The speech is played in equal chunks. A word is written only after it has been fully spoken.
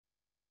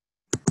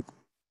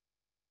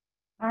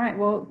All right,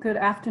 well, good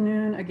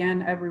afternoon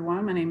again,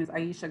 everyone. My name is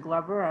Aisha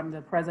Glover. I'm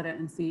the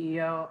president and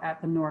CEO at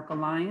the Newark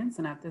Alliance.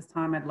 And at this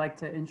time, I'd like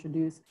to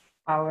introduce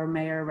our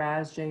Mayor,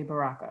 Raz J.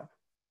 Baraka.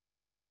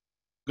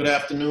 Good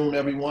afternoon,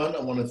 everyone. I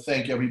want to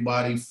thank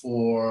everybody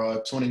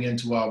for tuning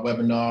into our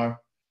webinar. I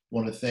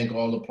want to thank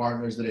all the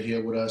partners that are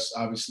here with us.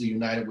 Obviously,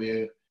 United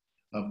Way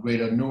of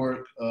Greater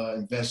Newark,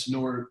 Invest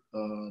Newark,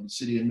 the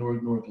City of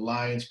Newark, Newark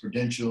Alliance,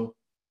 Prudential,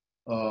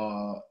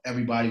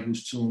 everybody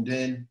who's tuned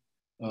in.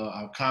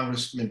 Our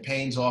Congressman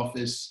Payne's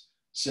office,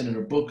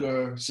 Senator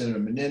Booker, Senator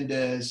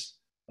Menendez.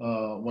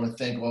 I want to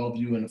thank all of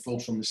you and the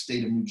folks from the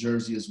state of New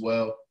Jersey as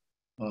well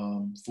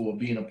for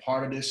being a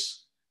part of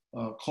this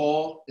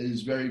call. It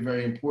is very,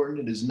 very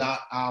important. It is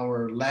not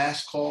our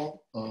last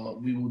call.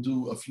 We will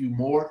do a few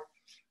more.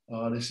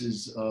 This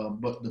is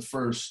but the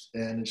first,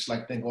 and it's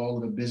like thank all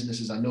of the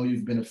businesses. I know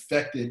you've been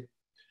affected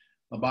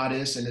by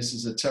this, and this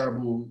is a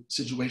terrible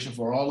situation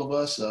for all of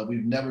us.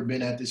 We've never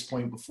been at this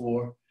point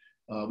before.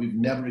 We've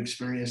never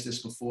experienced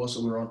this before,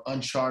 so we're on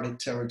uncharted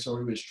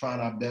territory. We're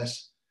trying our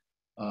best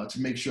to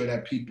make sure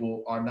that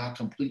people are not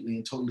completely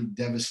and totally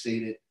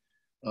devastated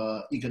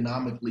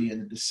economically,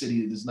 and that the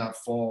city does not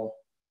fall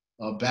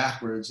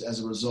backwards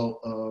as a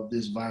result of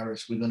this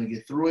virus. We're going to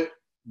get through it,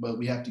 but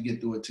we have to get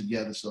through it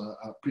together. So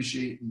I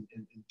appreciate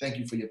and thank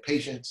you for your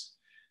patience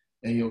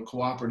and your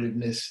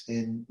cooperativeness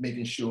in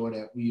making sure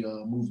that we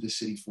move the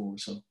city forward.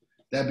 So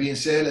that being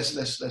said,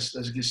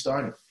 let's get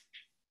started.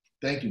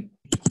 Thank you.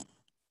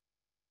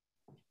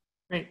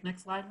 Great.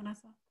 Next slide,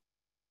 Vanessa.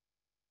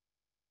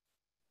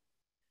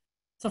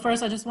 So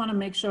first, I just want to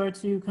make sure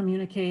to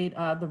communicate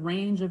the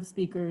range of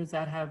speakers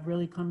that have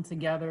really come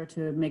together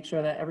to make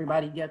sure that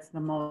everybody gets the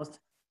most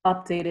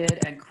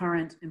updated and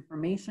current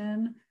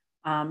information,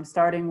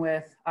 starting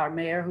with our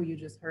mayor, who you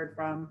just heard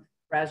from,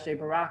 Raz J.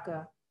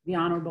 Baraka, the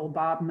Honorable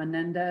Bob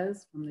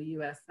Menendez from the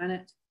U.S.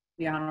 Senate,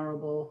 the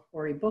Honorable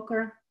Cory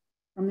Booker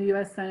from the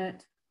U.S.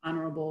 Senate,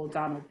 Honorable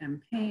Donald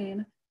M.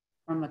 Payne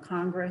from the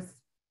Congress,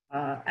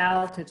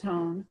 Al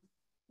Titone,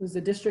 who's the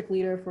district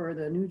leader for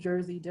the New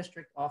Jersey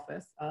District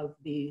Office of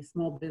the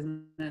Small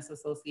Business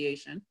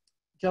Association,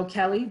 Joe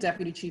Kelly,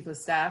 Deputy Chief of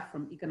Staff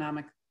from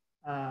Economic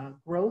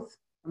Growth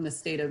from the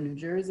state of New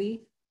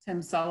Jersey,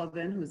 Tim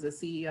Sullivan, who's the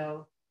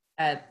CEO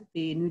at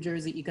the New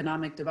Jersey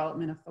Economic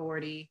Development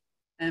Authority,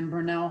 and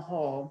Burnell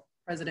Hall,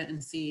 President and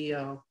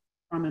CEO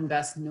from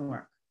Invest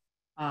Newark.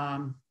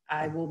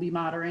 I will be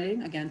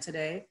moderating again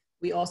today.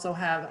 We also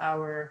have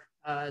our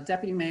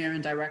Deputy Mayor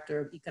and Director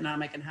of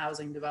Economic and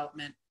Housing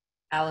Development,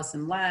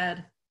 Allison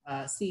Ladd,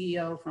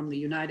 CEO from the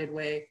United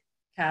Way,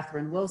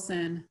 Catherine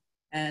Wilson,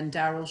 and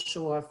Daryl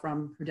Shaw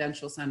from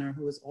Prudential Center,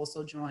 who has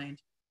also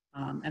joined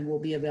and will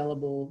be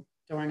available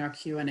during our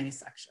Q&A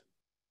section.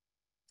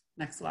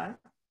 Next slide.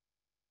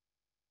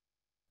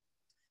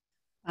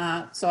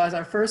 So as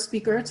our first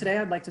speaker today,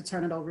 I'd like to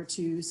turn it over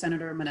to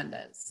Senator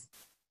Menendez.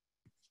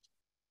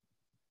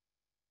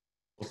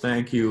 Well,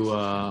 thank you,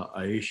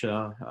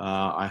 Aisha.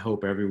 I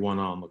hope everyone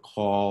on the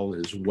call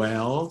is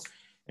well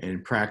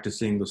and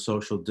practicing the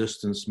social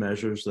distance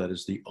measures. That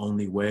is the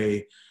only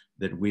way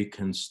that we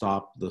can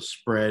stop the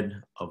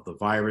spread of the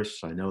virus.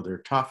 I know they're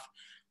tough,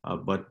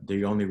 but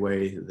the only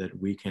way that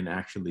we can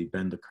actually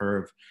bend the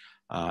curve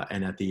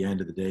and at the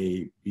end of the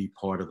day, be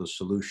part of the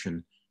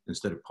solution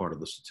instead of part of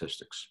the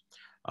statistics.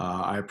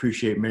 I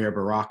appreciate Mayor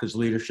Baraka's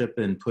leadership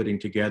in putting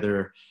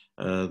together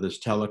this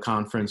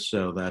teleconference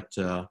so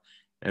that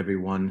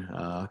everyone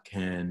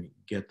can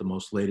get the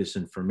most latest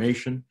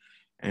information.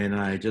 And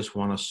I just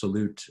want to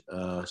salute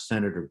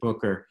Senator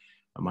Booker,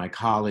 my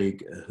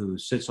colleague who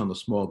sits on the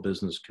Small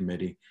Business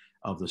Committee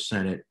of the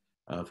Senate,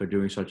 for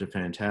doing such a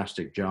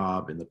fantastic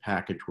job in the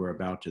package we're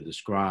about to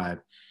describe,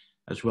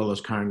 as well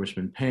as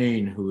Congressman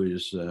Payne, who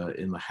is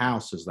in the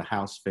House as the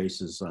House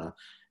faces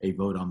a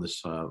vote on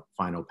this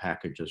final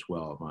package as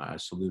well. I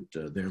salute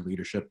their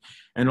leadership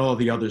and all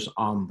the others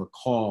on the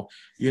call.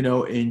 You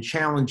know, in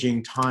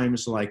challenging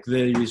times like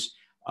these,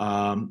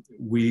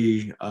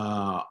 we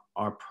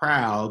are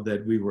proud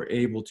that we were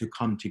able to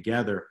come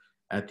together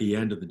at the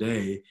end of the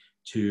day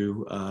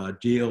to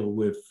deal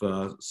with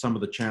some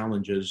of the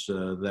challenges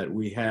that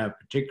we have,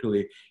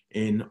 particularly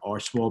in our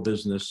small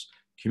business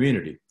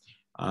community.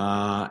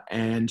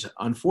 And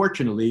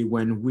unfortunately,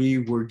 when we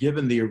were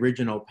given the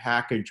original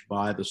package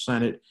by the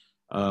Senate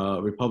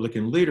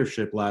Republican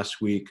leadership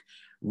last week,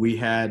 we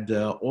had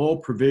all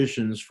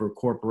provisions for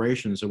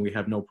corporations, and we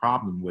have no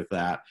problem with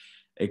that,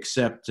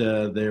 except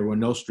there were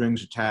no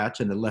strings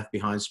attached, and it left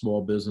behind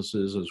small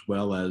businesses as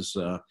well as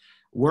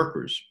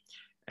workers.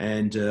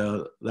 And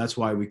that's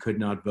why we could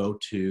not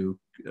vote to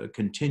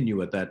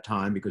continue at that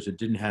time, because it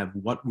didn't have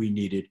what we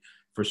needed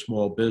for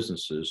small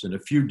businesses. In a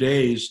few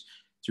days,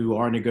 through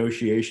our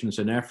negotiations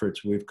and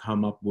efforts, we've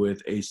come up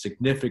with a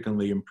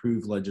significantly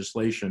improved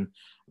legislation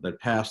that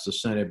passed the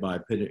Senate by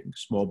putting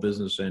small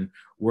business and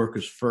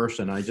workers first.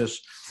 And I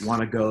just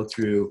want to go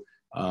through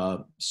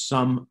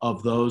some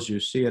of those. You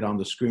see it on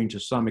the screen to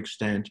some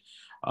extent.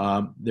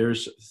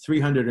 There's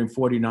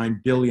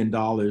 $349 billion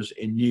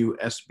in new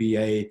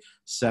SBA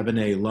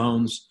 7A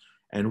loans.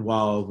 And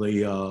while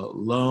the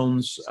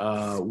loans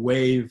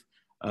waive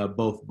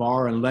both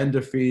borrower and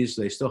lender fees,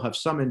 they still have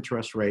some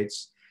interest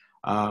rates.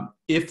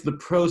 If the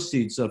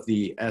proceeds of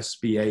the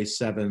SBA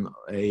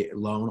 7A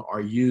loan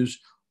are used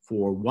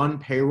for 1,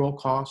 payroll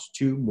costs,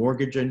 2,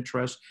 mortgage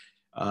interest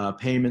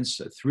payments,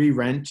 3,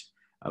 rent,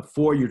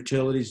 4,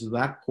 utilities,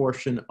 that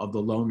portion of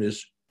the loan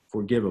is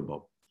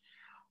forgivable.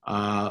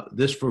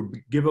 This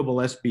forgivable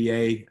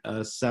SBA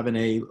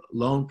 7A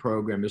loan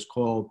program is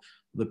called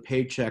the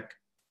Paycheck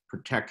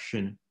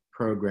Protection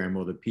Program,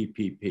 or the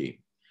PPP.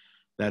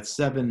 That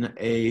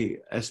 7A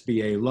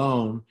SBA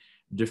loan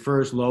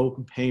defers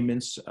loan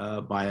payments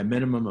by a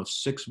minimum of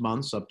 6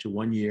 months up to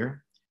 1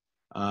 year,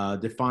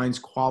 defines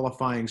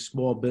qualifying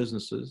small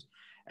businesses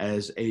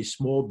as a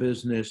small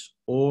business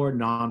or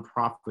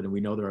nonprofit, and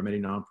we know there are many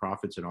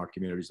nonprofits in our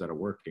communities that are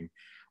working,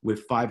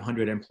 with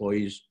 500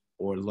 employees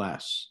or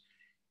less.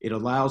 It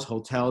allows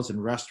hotels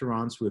and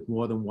restaurants with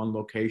more than 1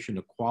 location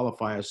to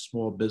qualify as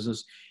small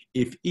business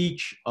if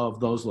each of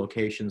those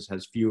locations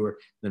has fewer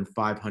than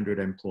 500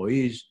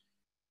 employees,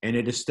 and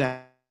it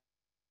establishes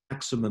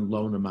maximum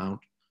loan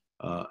amount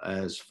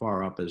as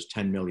far up as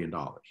 $10 million.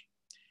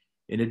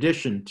 In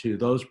addition to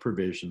those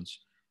provisions,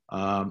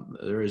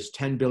 there is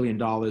 $10 billion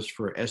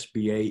for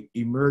SBA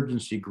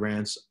emergency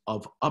grants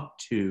of up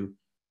to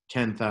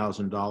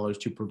 $10,000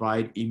 to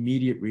provide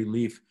immediate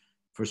relief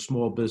for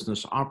small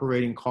business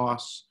operating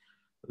costs.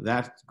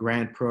 That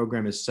grant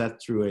program is set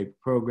through a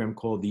program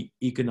called the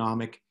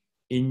Economic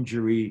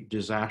Injury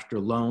Disaster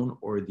Loan,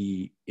 or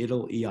the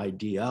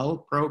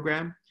EIDL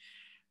program.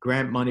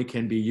 Grant money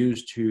can be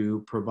used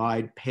to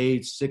provide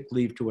paid sick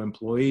leave to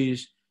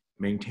employees,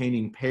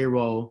 maintaining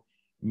payroll,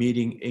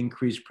 meeting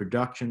increased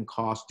production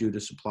costs due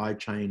to supply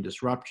chain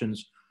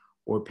disruptions,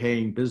 or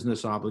paying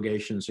business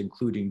obligations,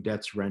 including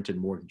debts, rent, and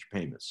mortgage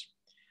payments.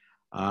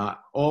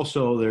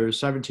 Also, there's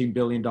 $17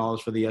 billion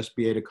for the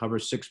SBA to cover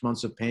 6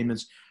 months of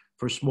payments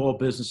for small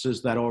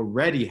businesses that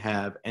already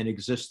have an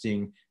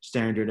existing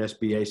standard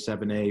SBA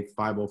 7A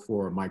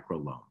 504 or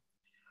microloan.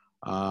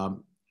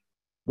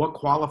 What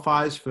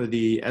qualifies for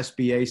the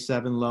SBA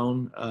 7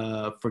 loan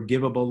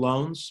forgivable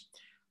loans?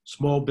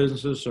 Small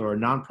businesses or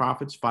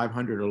nonprofits,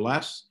 500 or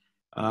less,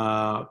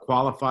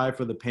 qualify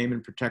for the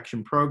Payment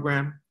Protection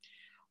Program.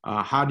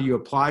 How do you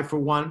apply for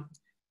one?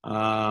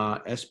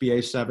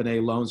 SBA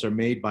 7A loans are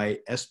made by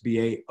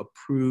SBA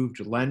approved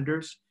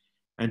lenders.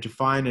 And to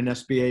find an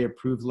SBA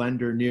approved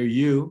lender near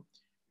you,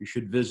 you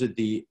should visit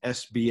the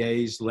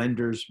SBA's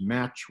Lenders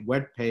Match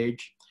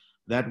webpage.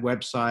 That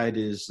website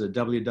is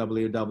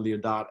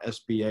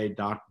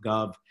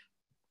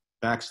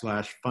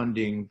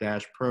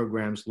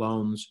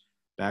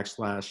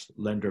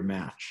www.sba.gov/funding-programs-loans/lender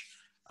match.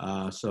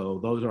 So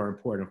those are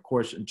important. Of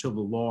course, until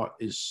the law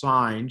is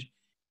signed,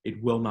 it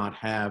will not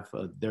have,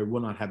 there will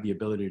not have the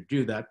ability to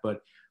do that,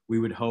 but we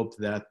would hope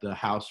that the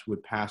House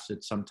would pass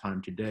it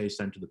sometime today,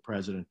 send to the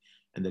President,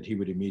 and that he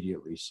would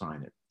immediately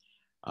sign it.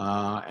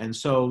 And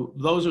so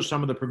those are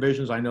some of the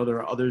provisions. I know there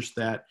are others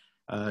that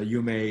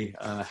you may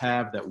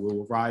have that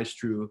will rise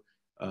through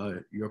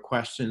your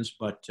questions,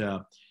 but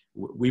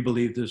we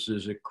believe this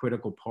is a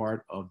critical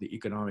part of the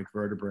economic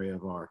vertebrae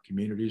of our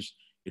communities.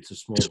 It's a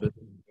small business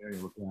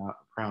area. We're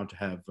proud to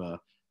have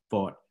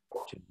fought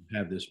to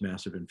have this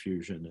massive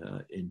infusion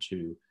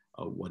into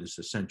what is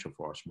essential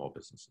for our small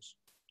businesses.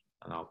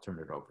 And I'll turn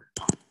it over.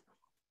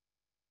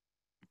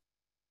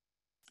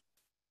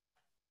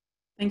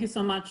 Thank you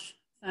so much,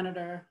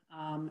 Senator.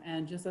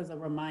 And just as a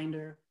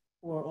reminder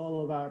for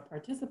all of our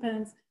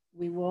participants,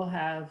 we will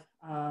have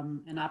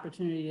an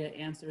opportunity to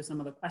answer some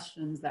of the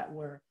questions that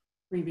were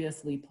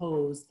previously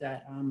posed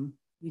that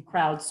we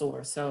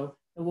crowdsourced. So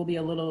there will be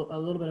a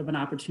little bit of an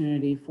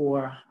opportunity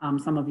for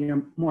some of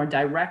your more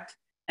direct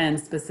and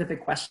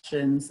specific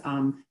questions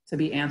to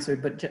be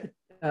answered, but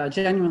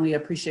genuinely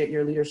appreciate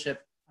your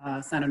leadership,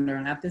 Senator.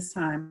 And at this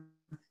time,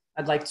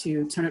 I'd like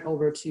to turn it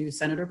over to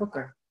Senator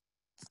Booker.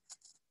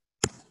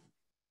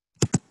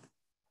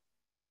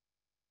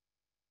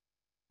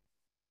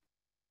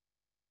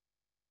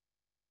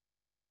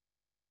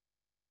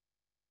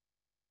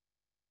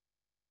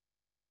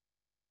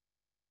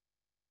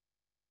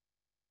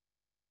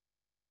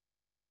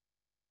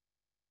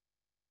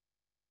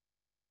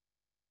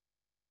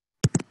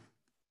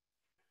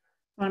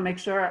 I want to make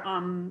sure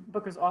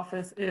Booker's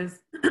office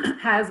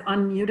has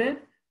unmuted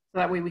so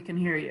that way we can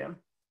hear you.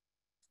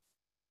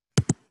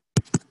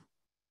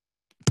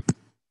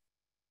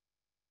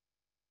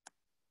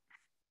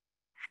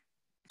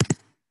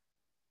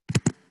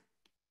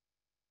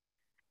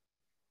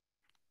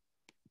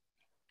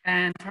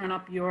 And turn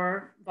up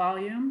your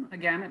volume.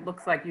 Again, it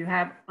looks like you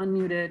have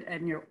unmuted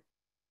and you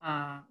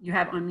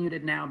have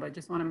unmuted now, but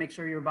just want to make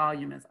sure your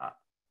volume is up.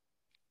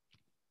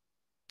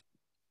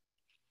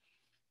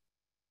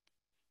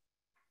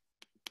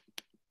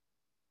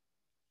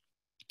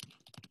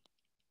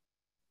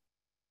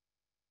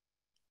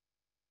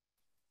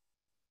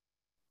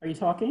 Are you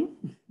talking?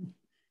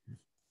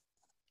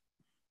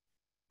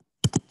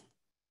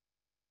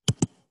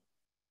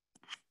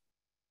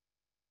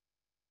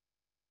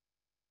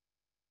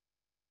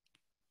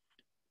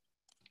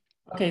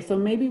 Okay, so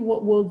maybe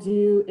what we'll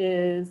do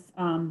is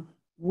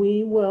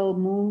we will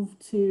move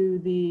to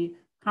the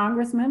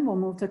congressman, we'll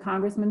move to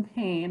Congressman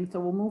Payne. So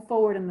we'll move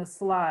forward in the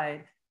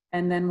slide.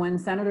 And then when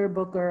Senator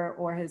Booker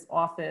or his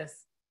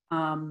office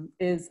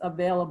is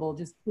available,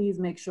 just please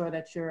make sure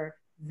that your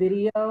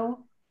video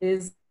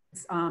is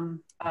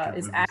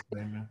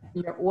active,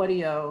 your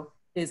audio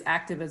is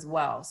active as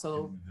well.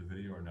 So the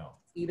video or no?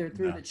 Either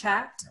through the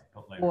chat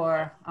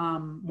or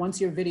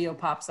once your video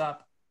pops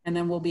up, and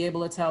then we'll be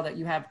able to tell that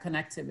you have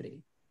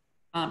connectivity.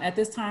 At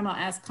this time, I'll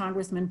ask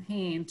Congressman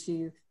Payne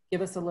to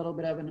give us a little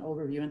bit of an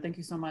overview. And thank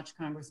you so much,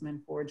 Congressman,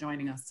 for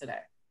joining us today.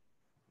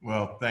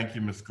 Well, thank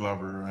you, Ms.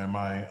 Glover. Am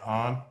I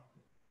on?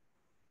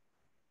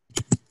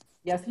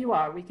 Yes, you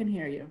are. We can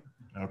hear you.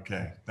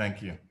 Okay,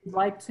 thank you. If you'd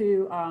like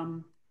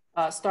to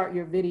start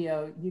your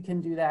video, you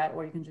can do that,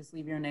 or you can just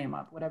leave your name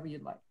up, whatever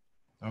you'd like.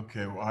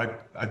 Okay, well,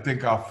 I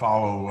think I'll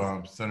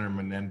follow Senator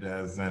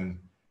Menendez and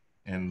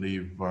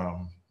leave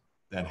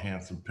that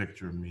handsome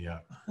picture of me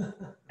up,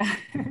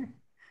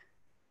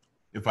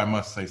 if I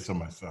must say so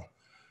myself.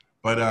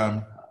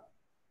 But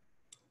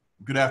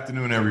good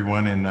afternoon,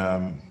 everyone.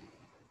 And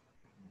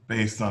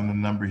based on the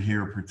number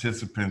here of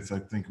participants, I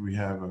think we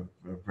have a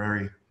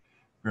very,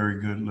 very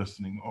good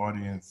listening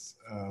audience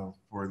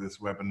for this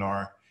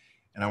webinar.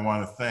 And I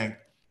want to thank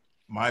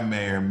my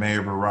mayor,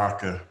 Mayor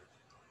Baraka,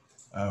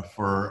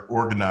 for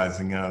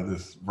organizing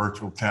this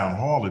virtual town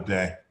hall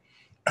today.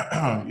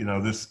 You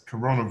know, this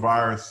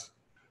coronavirus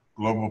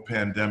global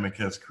pandemic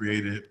has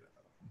created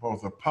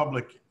both a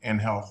public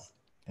and health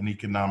and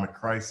economic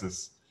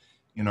crisis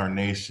in our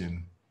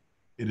nation.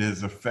 It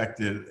has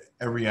affected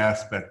every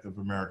aspect of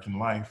American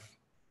life,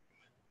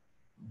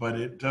 but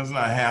it does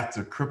not have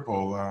to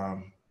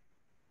cripple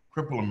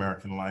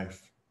American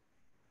life.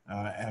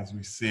 As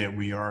we see it,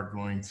 we are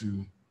going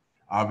to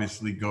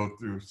obviously go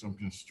through some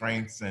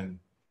constraints and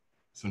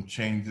some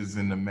changes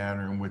in the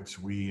manner in which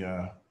we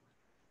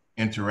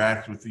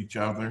interact with each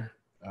other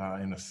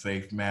in a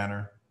safe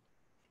manner.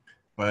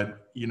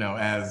 But, you know,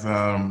 as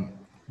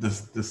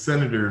the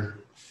senator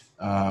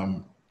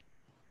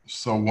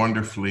so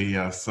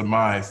wonderfully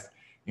surmised,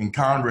 in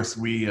Congress,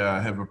 we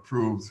have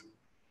approved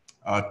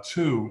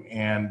two,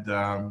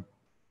 and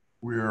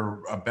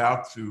we're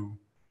about to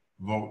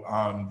vote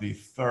on the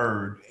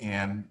third.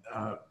 And,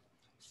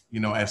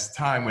 you know, as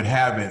time would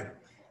have it,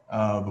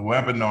 the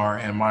webinar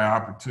and my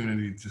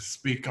opportunity to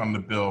speak on the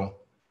bill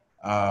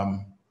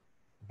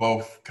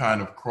both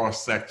kind of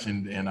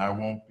cross-sectioned, and I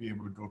won't be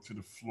able to go to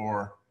the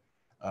floor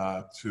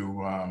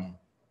to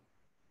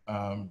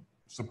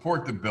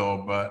support the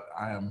bill, but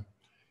I am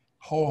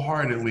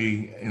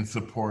wholeheartedly in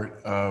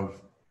support of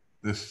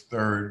this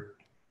third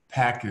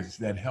package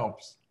that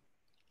helps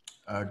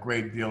a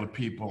great deal of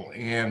people.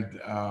 And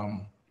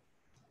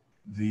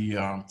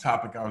the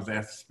topic I was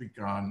asked to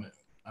speak on,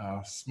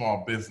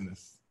 small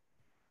business.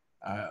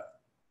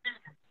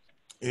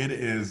 It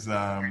is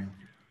a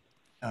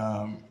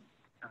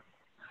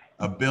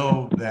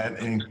bill that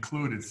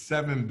included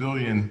 $7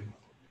 billion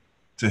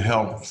to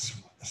help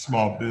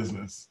small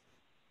business.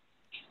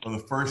 Well,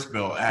 the first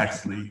bill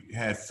actually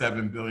had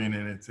 $7 billion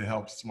in it to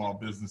help small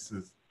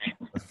businesses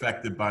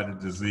affected by the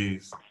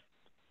disease.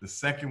 The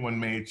second one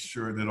made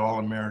sure that all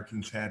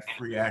Americans had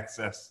free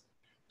access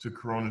to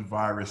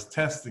coronavirus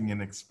testing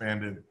and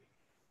expanded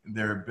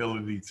their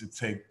ability to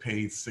take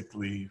paid sick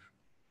leave.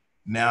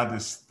 Now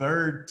this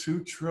third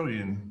 $2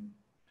 trillion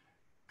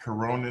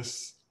corona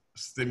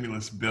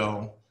stimulus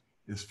bill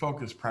is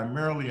focused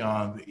primarily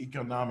on the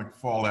economic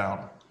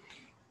fallout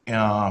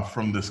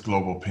from this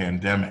global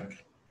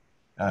pandemic.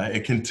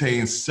 It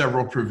contains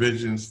several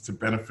provisions to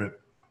benefit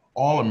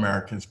all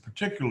Americans,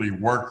 particularly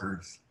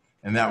workers,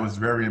 and that was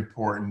very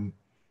important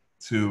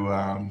to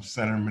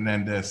Senator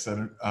Menendez,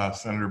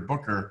 Senator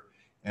Booker,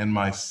 and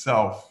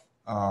myself,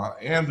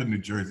 and the New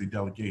Jersey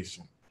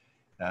delegation.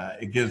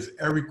 It gives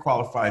every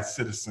qualified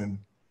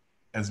citizen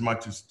as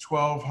much as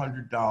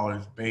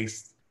 $1,200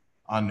 based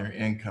on their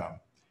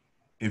income.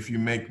 If you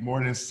make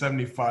more than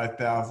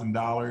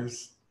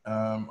 $75,000,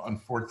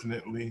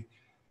 unfortunately,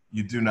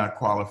 you do not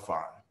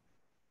qualify.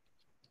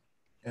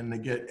 And they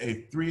get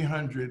a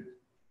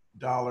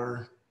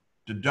 $300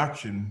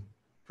 deduction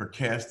for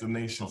cash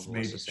donations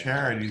made to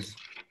charities,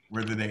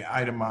 whether they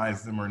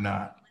itemize them or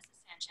not.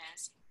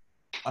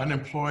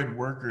 Unemployed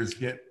workers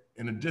get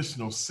an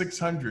additional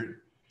 $600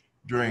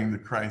 during the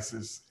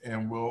crisis,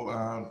 and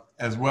will,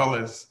 as well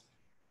as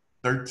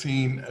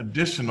 13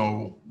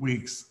 additional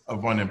weeks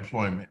of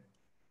unemployment.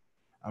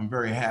 I'm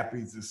very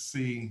happy to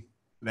see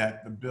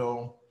that the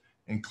bill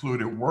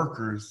included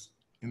workers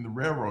in the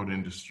railroad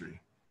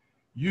industry.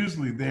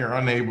 Usually they are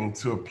unable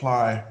to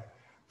apply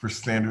for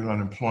standard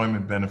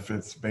unemployment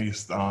benefits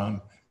based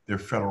on their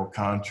federal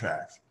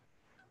contracts.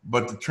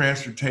 But the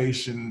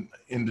transportation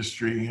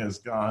industry has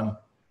come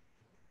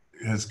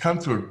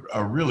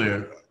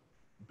to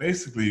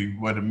basically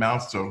what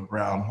amounts to a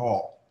ground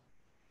halt.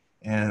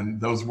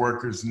 And those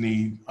workers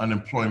need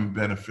unemployment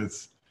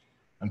benefits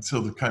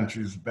until the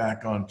country is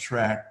back on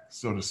track,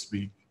 so to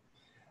speak.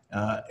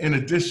 In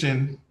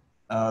addition,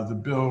 the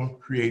bill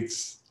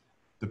creates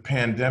the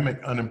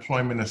Pandemic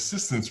Unemployment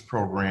Assistance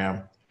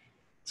Program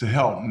to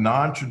help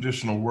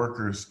non-traditional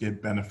workers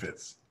get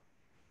benefits.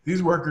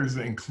 These workers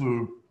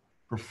include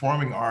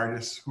performing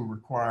artists who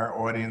require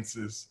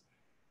audiences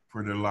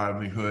for their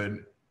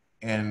livelihood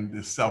and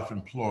the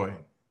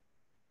self-employed.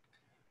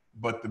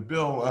 But the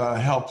bill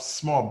helps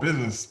small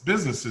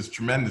businesses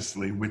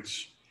tremendously,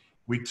 which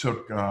we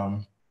took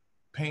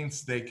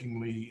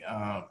painstakingly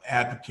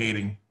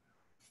advocating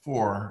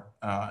for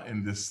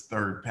in this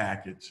third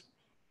package.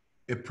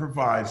 It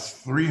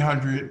provides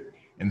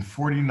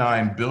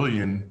 $349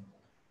 billion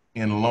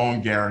in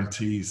loan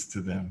guarantees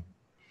to them.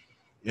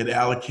 It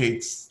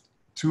allocates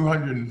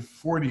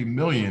 $240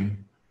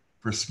 million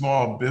for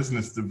small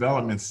business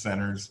development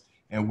centers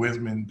and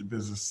women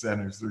business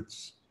centers,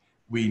 which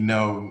we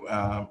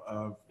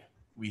know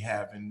we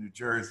have in New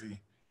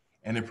Jersey.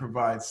 And it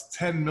provides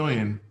 $10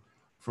 million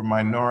for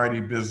minority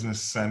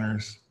business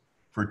centers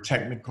for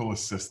technical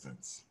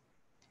assistance.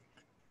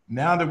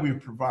 Now that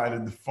we've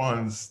provided the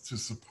funds to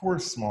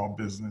support small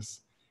business,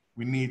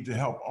 we need to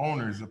help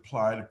owners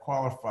apply to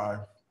qualify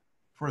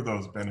for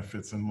those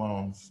benefits and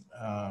loans.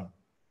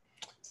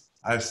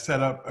 I've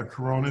set up a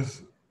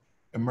Corona's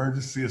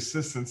emergency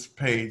assistance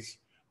page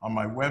on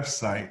my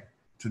website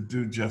to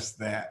do just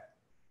that.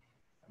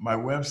 My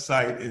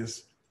website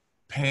is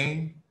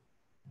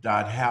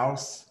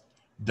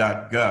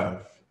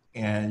pain.house.gov,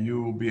 and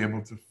you will be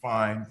able to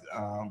find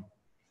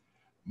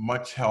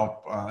much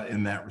help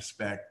in that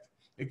respect.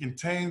 It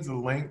contains a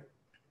link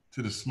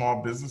to the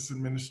Small Business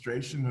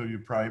Administration, who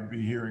you'll probably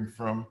be hearing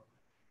from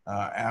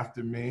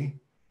after me,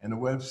 and the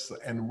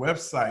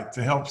website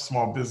to help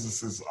small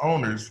businesses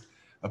owners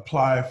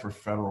apply for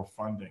federal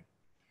funding.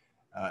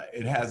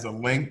 It has a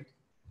link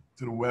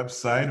to the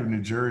website of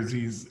New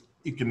Jersey's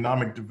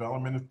Economic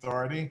Development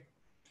Authority,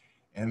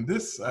 and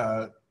this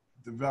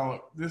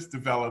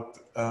developed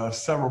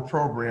several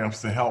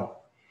programs to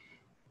help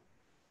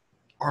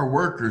our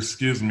workers,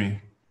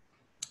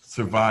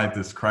 survive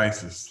this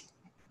crisis.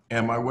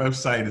 And my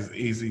website is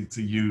easy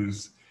to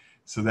use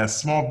so that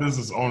small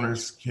business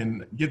owners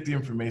can get the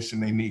information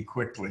they need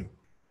quickly.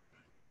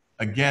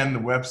 Again, the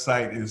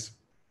website is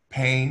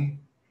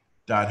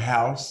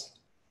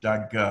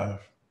pain.house.gov.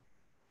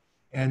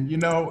 And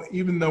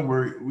even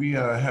though we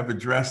have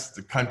addressed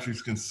the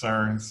country's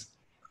concerns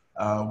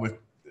with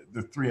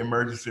the 3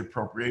 emergency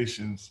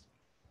appropriations,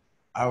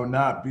 I would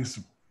not be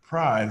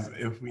surprised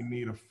if we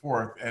need a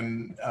 4th.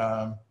 And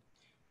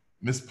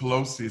Ms.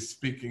 Pelosi is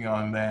speaking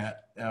on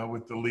that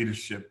with the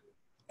leadership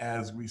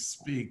as we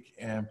speak,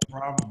 and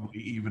probably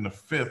even a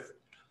 5th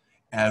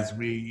as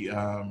we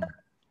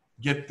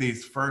get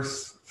these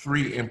first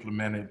 3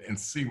 implemented and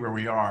see where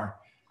we are.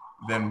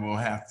 Then we'll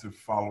have to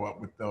follow up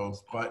with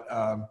those. But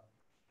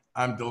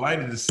I'm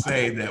delighted to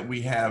say that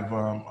we have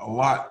a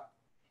lot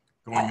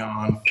going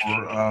on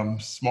for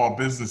small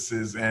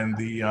businesses, and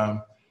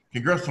the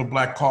Congressional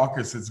Black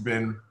Caucus has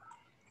been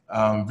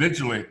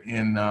vigilant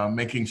in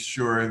making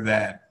sure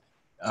that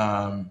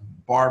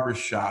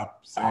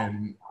barbershops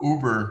and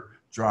Uber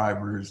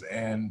drivers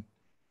and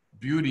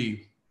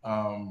beauty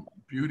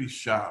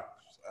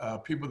shops,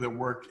 people that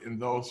work in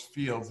those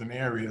fields and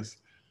areas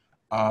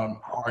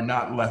are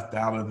not left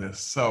out of this.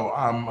 So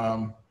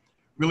I'm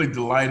really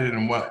delighted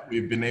in what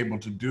we've been able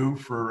to do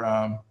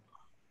for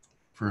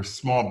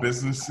small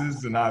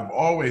businesses. And I've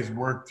always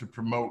worked to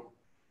promote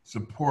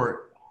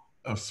support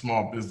of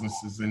small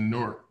businesses in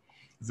Newark.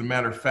 As a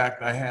matter of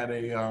fact, I had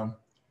a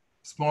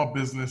small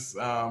business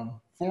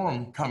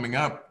forum coming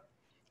up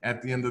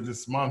at the end of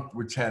this month,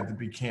 which had to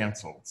be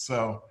canceled.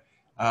 So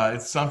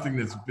it's something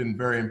that's been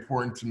very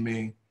important to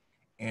me.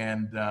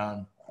 And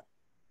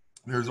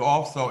there's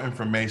also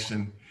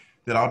information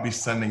that I'll be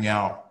sending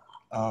out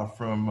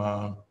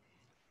from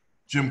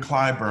Jim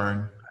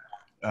Clyburn,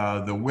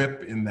 the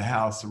whip in the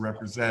House of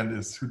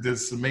Representatives, who did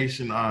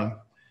summation on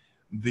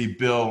the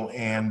bill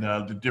and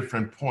the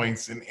different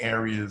points and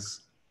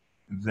areas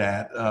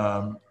that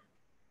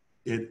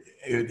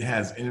it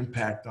has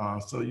impact on.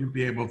 So you'll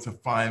be able to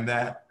find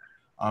that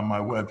on my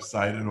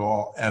website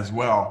as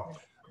well.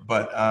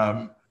 But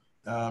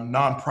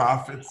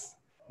nonprofits,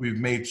 we've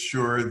made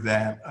sure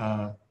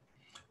that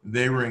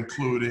they were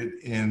included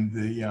in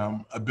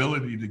the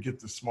ability to get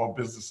the small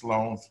business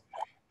loans.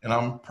 And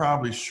I'm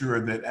probably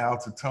sure that Al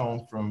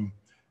Tatone from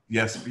the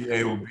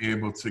SBA will be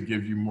able to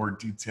give you more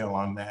detail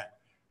on that.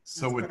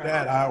 So with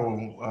that, I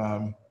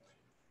will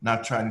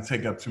not try to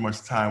take up too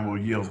much time.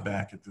 We'll yield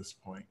back at this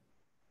point.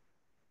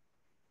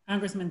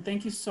 Congressman,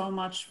 thank you so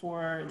much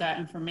for that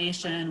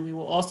information. We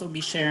will also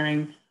be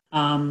sharing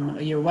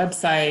your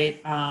website,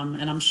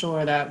 and I'm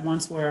sure that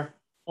once we're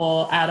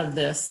all out of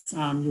this,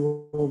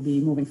 you will be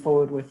moving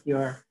forward with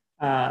your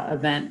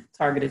event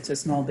targeted to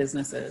small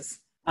businesses.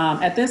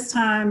 At this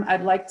time,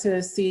 I'd like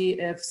to see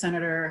if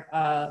Senator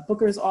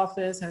Booker's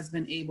office has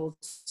been able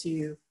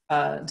to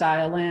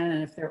dial in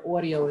and if their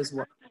audio is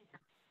working.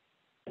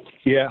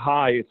 Yeah,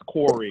 hi, it's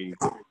Corey.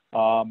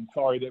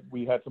 Sorry that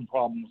we had some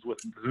problems with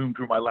Zoom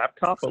through my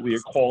laptop, but we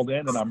had called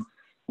in and I'm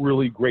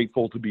really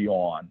grateful to be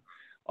on.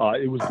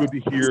 It was good to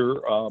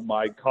hear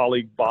my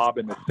colleague Bob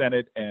in the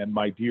Senate and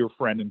my dear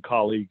friend and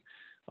colleague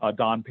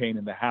Don Payne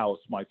in the House,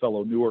 my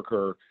fellow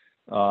Newarker,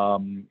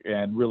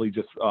 and really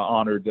just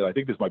honored that I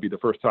think this might be the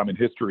first time in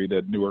history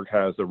that Newark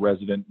has a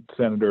resident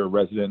senator, a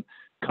resident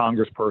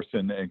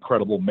congressperson,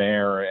 incredible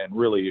mayor, and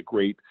really a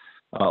great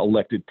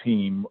elected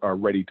team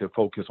ready to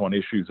focus on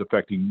issues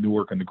affecting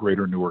Newark and the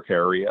greater Newark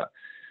area.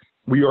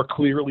 We are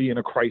clearly in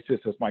a crisis,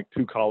 as my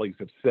two colleagues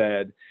have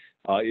said.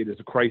 It is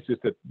a crisis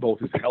that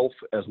both is health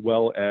as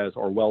well as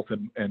our wealth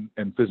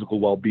and physical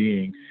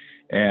well-being.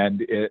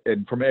 And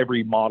from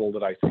every model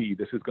that I see,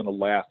 this is going to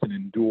last and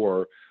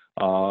endure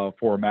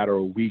for a matter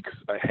of weeks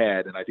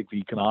ahead. And I think the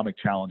economic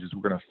challenges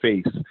we're going to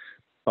face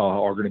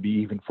are going to be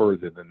even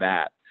further than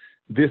that.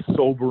 This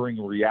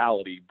sobering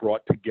reality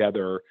brought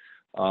together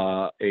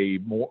a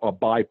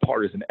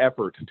bipartisan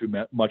effort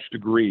to much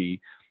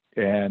degree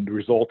and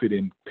resulted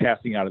in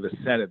passing out of the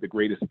Senate the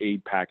greatest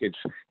aid package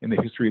in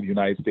the history of the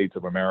United States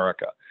of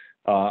America.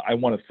 I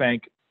want to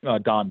thank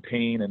Don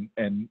Payne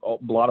and a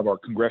lot of our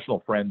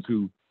congressional friends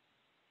who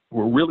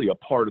were really a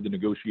part of the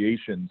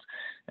negotiations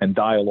and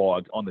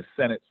dialogue on the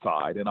Senate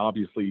side, and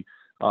obviously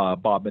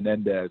Bob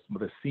Menendez,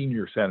 the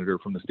senior senator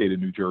from the state of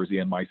New Jersey,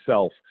 and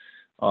myself.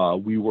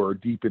 We were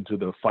deep into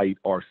the fight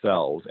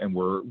ourselves, and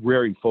we're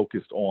very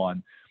focused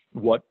on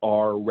what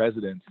our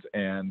residents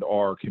and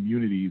our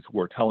communities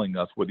were telling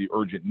us were the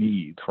urgent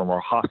needs, from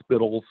our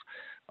hospitals,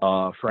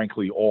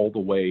 frankly, all the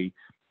way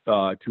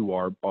to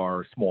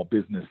our small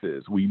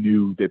businesses. We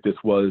knew that this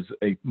was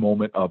a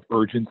moment of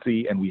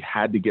urgency, and we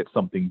had to get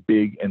something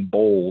big and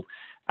bold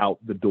out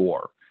the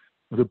door.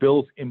 The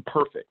bill's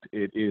imperfect.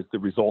 It is the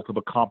result of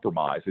a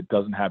compromise. It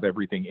doesn't have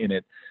everything in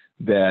it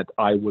that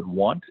I would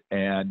want,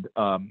 and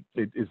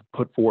it is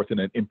put forth in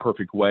an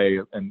imperfect way,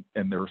 and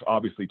there's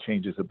obviously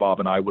changes that Bob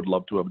and I would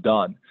love to have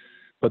done.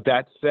 But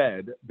that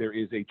said, there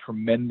is a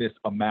tremendous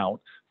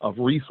amount of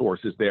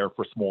resources there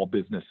for small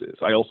businesses.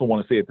 I also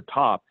want to say at the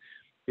top,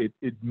 it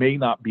may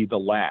not be the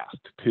last,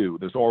 too.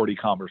 There's already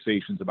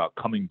conversations about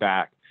coming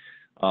back,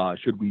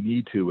 should we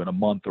need to, in a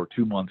month or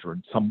 2 months or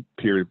in some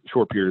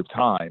short period of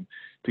time,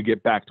 to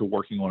get back to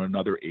working on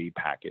another aid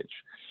package.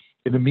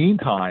 In the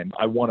meantime,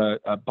 I want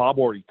to, Bob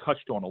already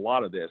touched on a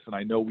lot of this, and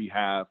I know we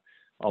have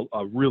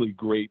a really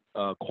great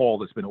call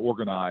that's been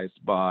organized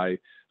by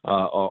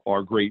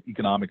our great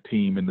economic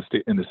team in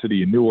the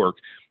city of Newark.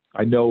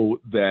 I know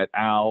that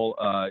Al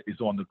is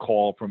on the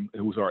call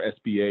who's our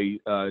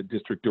SBA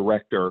district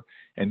director,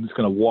 and is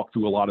going to walk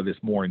through a lot of this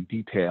more in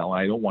detail.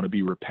 And I don't want to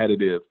be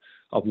repetitive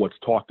of what's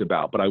talked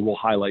about, but I will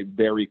highlight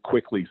very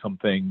quickly some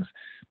things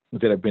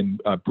that have been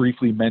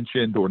briefly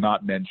mentioned or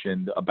not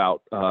mentioned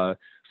about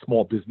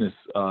small business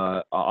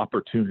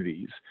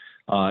opportunities.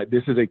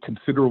 This is a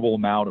considerable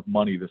amount of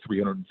money, the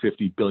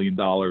 $350 billion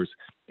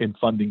in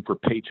funding for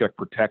paycheck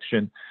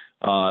protection.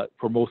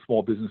 For most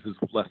small businesses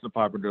with less than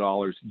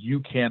 $500,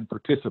 you can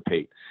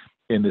participate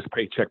in this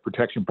paycheck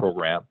protection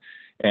program.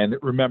 And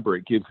remember,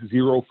 it gives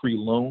zero free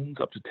loans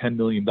up to $10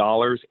 million.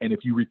 And if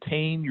you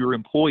retain your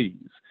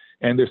employees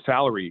and their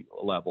salary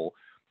level,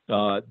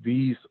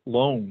 these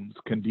loans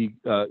can be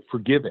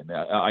forgiven,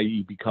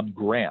 i.e. become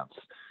grants.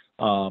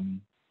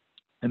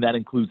 And that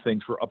includes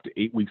things for up to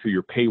 8 weeks of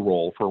your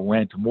payroll, for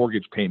rent,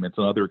 mortgage payments,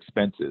 and other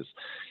expenses.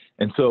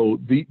 And so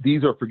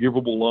these are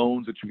forgivable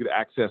loans that you could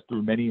access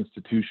through many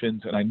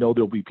institutions. And I know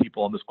there'll be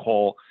people on this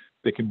call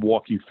that can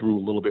walk you through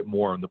a little bit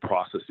more on the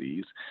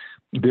processes.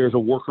 There's a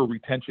worker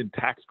retention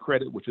tax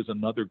credit, which is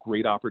another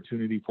great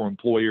opportunity for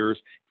employers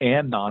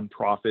and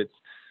nonprofits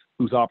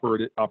whose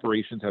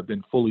operations have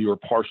been fully or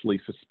partially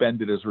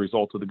suspended as a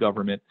result of the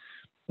government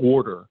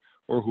order,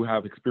 or who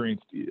have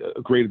experienced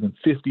a greater than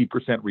 50%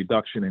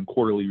 reduction in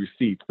quarterly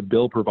receipts. The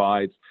bill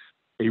provides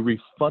a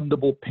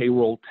refundable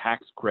payroll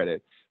tax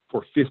credit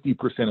for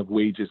 50% of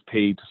wages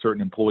paid to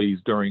certain employees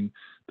during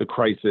the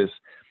crisis.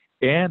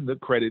 And the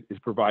credit is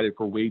provided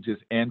for wages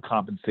and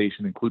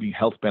compensation, including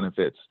health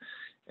benefits,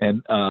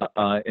 and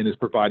is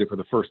provided for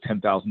the first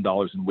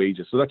 $10,000 in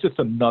wages. So that's just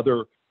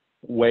another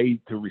way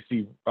to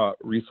receive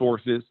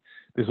resources.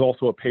 There's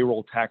also a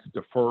payroll tax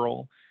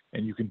deferral,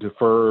 and you can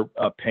defer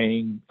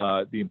paying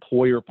the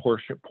employer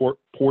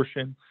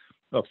portion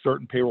of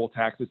certain payroll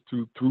taxes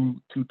through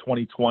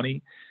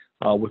 2020,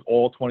 with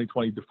all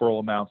 2020 deferral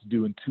amounts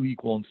due in 2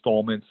 equal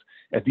installments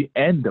at the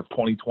end of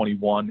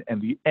 2021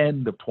 and the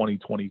end of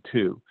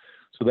 2022.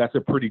 So that's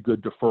a pretty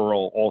good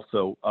deferral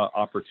also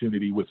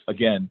opportunity with,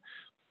 again,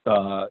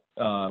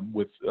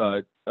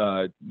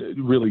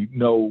 really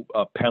no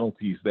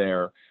penalties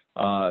there,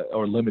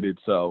 or limited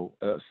so.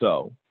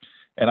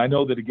 And I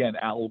know that, again,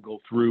 Al will go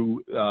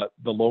through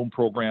the loan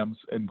programs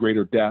in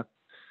greater depth,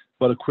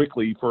 but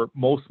quickly, for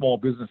most small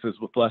businesses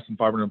with less than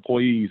 500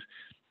 employees,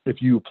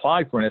 if you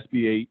apply for an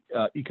SBA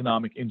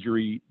economic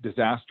injury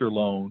disaster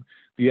loan,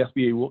 the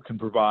SBA can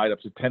provide up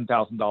to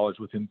 $10,000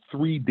 within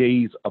 3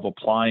 days of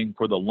applying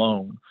for the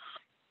loan.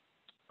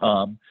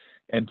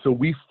 And so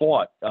we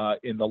fought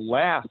in the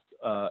last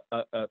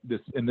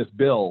in this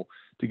bill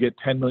to get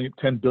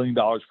 $10 billion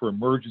for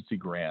emergency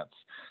grants.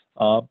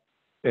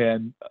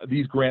 And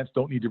these grants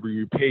don't need to be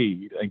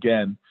repaid.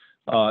 Again,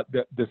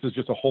 this is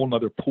just a whole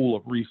nother pool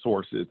of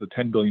resources, the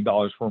 $10 billion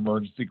for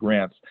emergency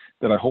grants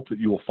that I hope that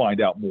you will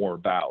find out more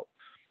about.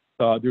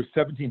 There's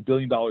 $17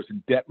 billion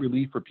in debt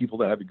relief for people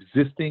that have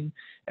existing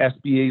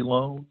SBA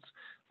loans.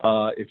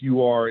 If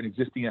you are an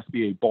existing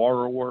SBA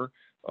borrower,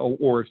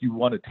 or if you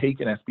want to take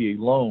an SBA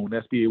loan,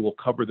 SBA will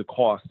cover the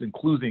costs,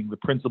 including the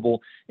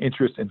principal,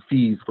 interest, and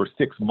fees for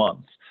 6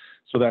 months.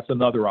 So that's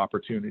another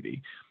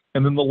opportunity.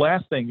 And then the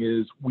last thing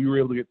is we were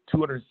able to get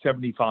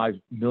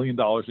 $275 million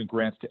in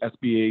grants to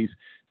SBA's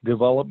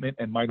development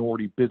and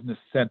minority business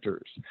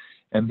centers.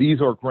 And these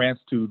are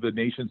grants to the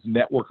nation's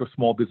network of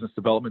small business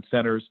development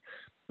centers,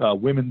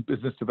 women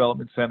business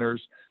development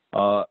centers,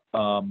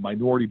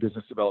 minority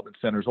business development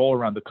centers all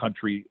around the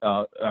country,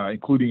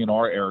 including in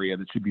our area,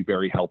 that should be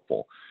very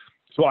helpful.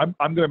 So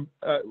I'm going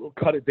to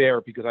cut it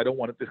there because I don't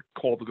want this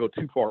call to go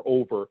too far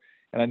over.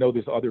 And I know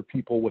there's other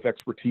people with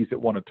expertise that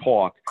want to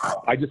talk.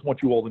 I just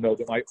want you all to know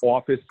that my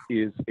office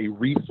is a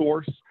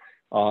resource.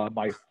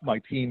 My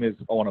team is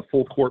on a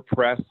full court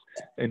press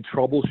and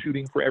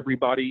troubleshooting for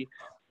everybody.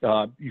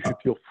 You should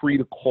feel free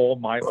to call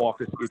my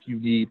office if you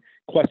need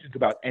questions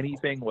about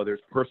anything, whether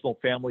it's personal,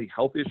 family,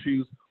 health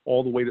issues,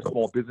 all the way to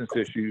small business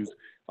issues.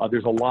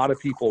 There's a lot of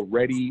people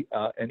ready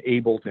and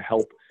able to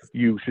help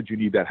you should you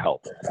need that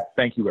help.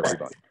 Thank you,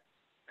 everybody.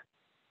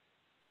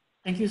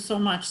 Thank you so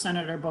much,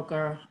 Senator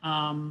Booker.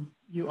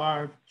 You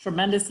are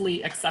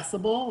tremendously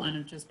accessible and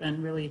have just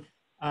been really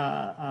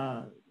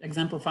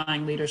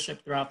exemplifying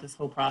leadership throughout this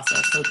whole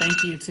process. So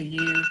thank you to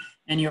you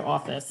and your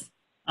office.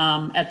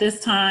 At this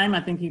time, I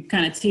think you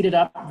kind of teed it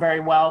up very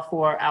well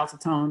for Al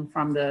Tatone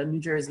from the New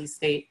Jersey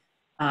State,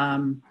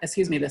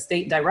 the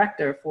State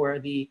Director for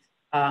the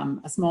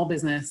a Small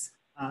Business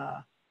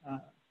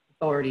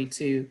Authority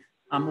to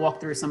walk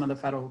through some of the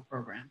federal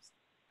programs.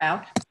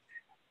 Al?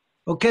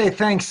 Okay,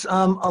 thanks.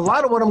 A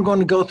lot of what I'm going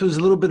to go through is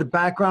a little bit of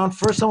background.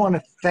 First, I want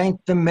to thank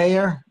the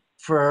mayor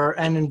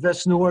and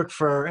Invest Newark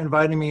for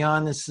inviting me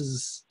on. This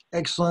is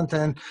excellent.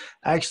 And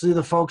actually,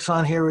 the folks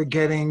on here are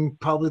getting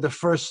probably the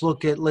first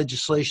look at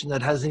legislation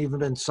that hasn't even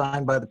been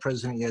signed by the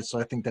president yet. So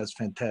I think that's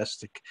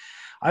fantastic.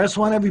 I just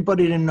want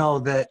everybody to know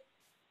that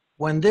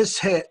when this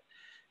hit,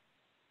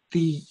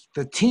 the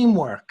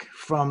teamwork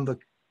from the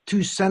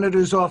two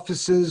senators'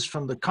 offices,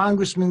 from the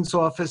congressman's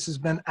office has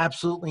been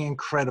absolutely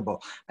incredible,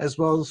 as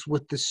well as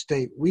with the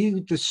state.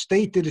 The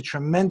state did a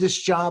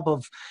tremendous job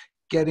of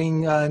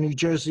getting New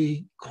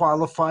Jersey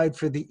qualified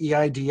for the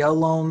EIDL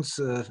loans,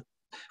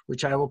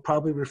 which I will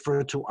probably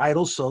refer to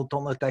idle, so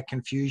don't let that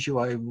confuse you.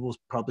 I will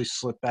probably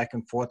slip back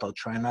and forth. I'll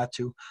try not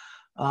to.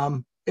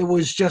 It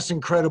was just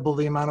incredible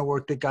the amount of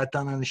work that got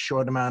done in a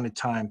short amount of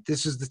time.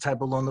 This is the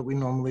type of loan that we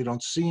normally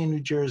don't see in New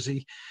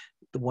Jersey,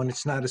 the one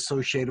that's not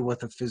associated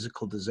with a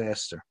physical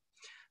disaster.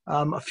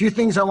 A few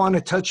things I want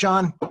to touch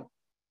on.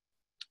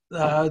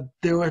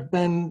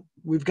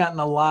 We've gotten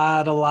a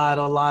lot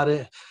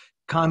of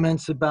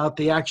comments about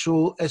the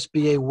actual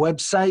SBA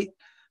website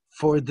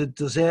for the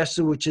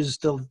disaster, which is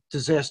the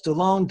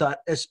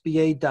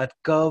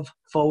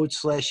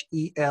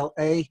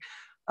disasterloan.sba.gov/ELA.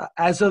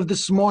 As of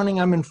this morning,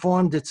 I'm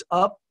informed it's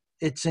up.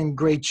 It's in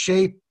great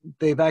shape.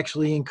 They've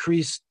actually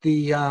increased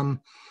the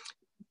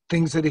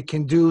things that it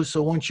can do.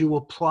 So once you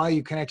apply,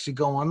 you can actually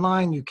go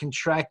online. You can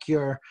track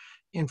your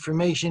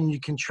information. You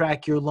can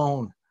track your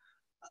loan.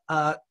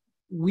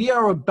 We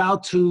are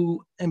about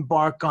to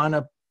embark on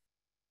an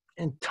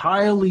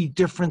entirely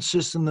different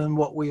system than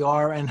what we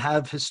are and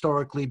have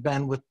historically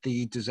been with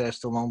the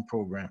disaster loan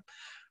program.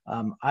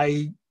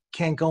 I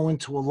can't go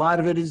into a lot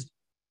of it.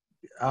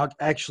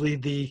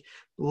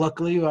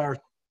 Luckily, our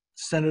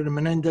Senator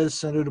Menendez,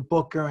 Senator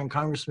Booker, and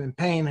Congressman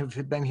Payne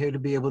have been here to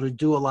be able to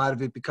do a lot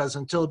of it, because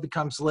until it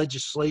becomes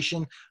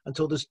legislation,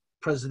 until this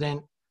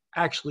president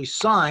actually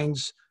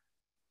signs,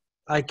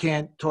 I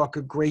can't talk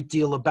a great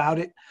deal about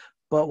it.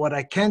 But what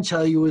I can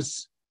tell you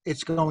is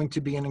it's going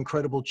to be an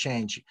incredible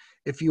change.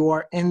 If you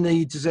are in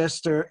the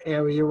disaster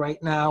area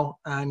right now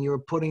and you're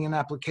putting an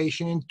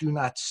application in, do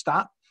not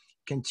stop.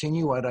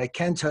 Continue. What I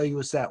can tell you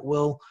is that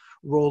will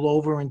roll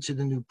over into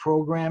the new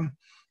program.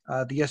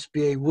 The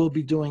SBA will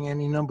be doing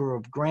any number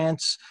of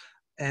grants,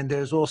 and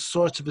there's all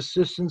sorts of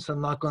assistance.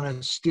 I'm not going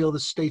to steal the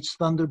state's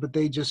thunder, but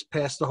they just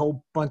passed a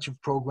whole bunch of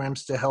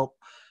programs to help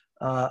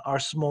our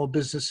small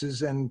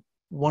businesses, and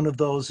one of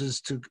those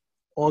is to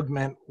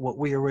augment what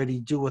we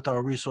already do with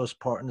our resource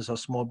partners, our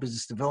small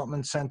business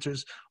development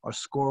centers, our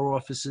SCORE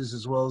offices,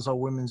 as well as our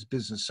women's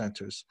business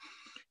centers.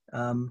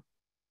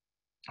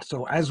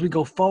 So as we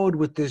go forward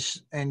with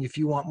this, and if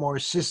you want more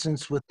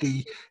assistance with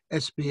the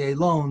SBA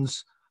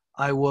loans,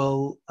 I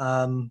want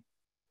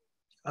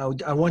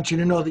you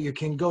to know that you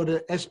can go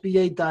to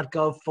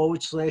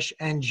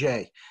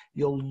sba.gov/NJ.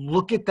 You'll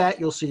look at that.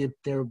 You'll see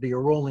there will be a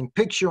rolling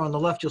picture. On the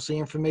left, you'll see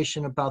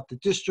information about the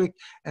district.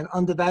 And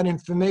under that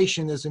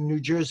information is a New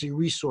Jersey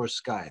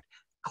resource guide.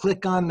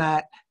 Click on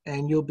that,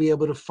 and you'll be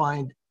able to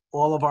find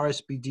all of our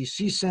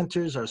SBDC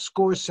centers, our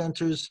SCORE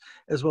centers,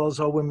 as well as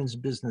our women's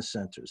business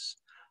centers.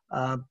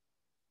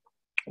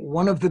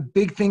 One of the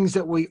big things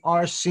that we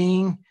are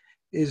seeing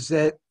is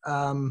that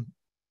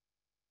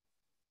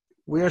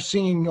we are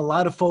seeing a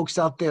lot of folks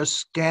out there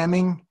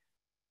scamming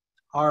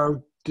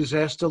our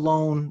disaster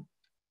loan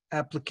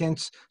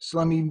applicants. So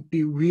let me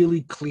be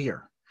really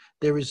clear.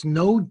 There is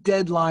no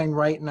deadline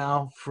right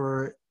now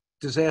for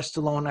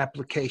disaster loan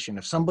application.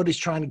 If somebody's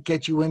trying to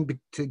get you in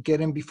to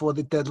get in before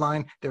the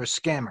deadline, they're a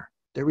scammer.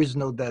 There is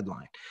no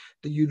deadline.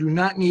 You do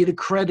not need a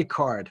credit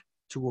card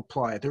to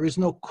apply. There is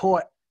no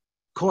cost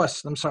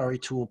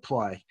to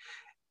apply.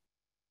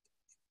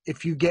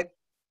 If you get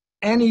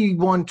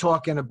anyone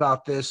talking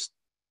about this,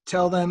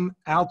 tell them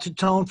Al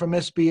Tutone from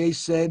SBA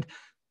said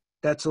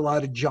that's a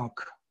lot of junk.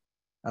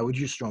 I would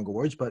use stronger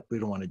words, but we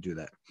don't want to do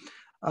that.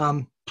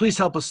 Please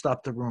help us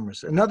stop the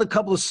rumors. Another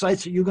couple of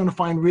sites that you're going to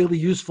find really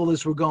useful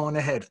as we're going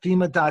ahead.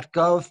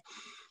 FEMA.gov.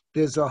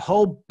 There's a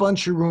whole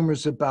bunch of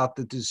rumors about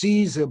the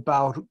disease,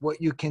 about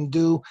what you can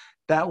do.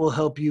 That will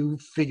help you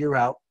figure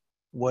out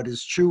what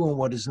is true and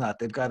what is not.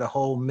 They've got a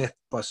whole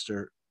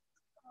Mythbuster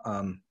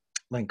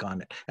link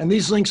on it. And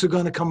these links are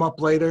going to come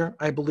up later,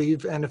 I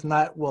believe. And if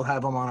not, we'll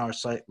have them on our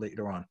site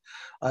later on.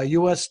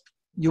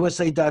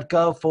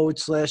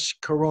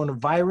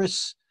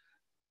 USA.gov/coronavirus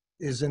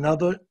is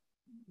another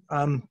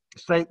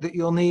site that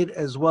you'll need,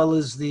 as well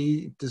as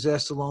the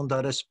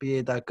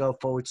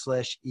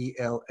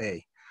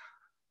disasterloan.sba.gov/ELA.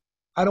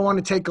 I don't want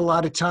to take a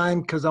lot of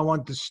time because I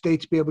want the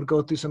state to be able to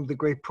go through some of the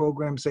great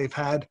programs they've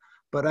had,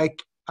 but I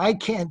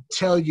can't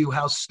tell you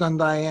how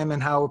stunned I am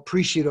and how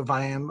appreciative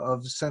I am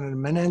of Senator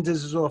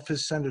Menendez's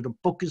office, Senator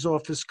Booker's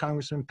office,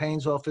 Congressman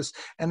Payne's office,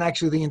 and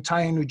actually the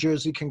entire New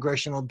Jersey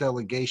congressional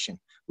delegation.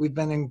 We've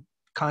been in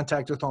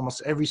contact with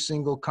almost every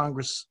single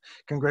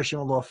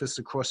congressional office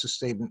across the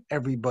state, and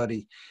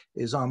everybody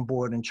is on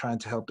board and trying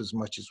to help as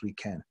much as we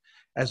can.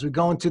 As we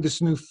go into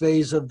this new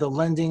phase of the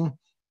lending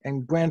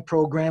and grant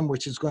program,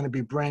 which is going to be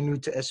brand new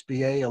to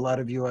SBA. A lot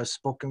of you I've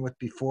spoken with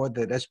before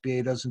that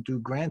SBA doesn't do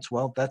grants.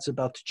 Well, that's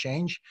about to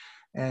change.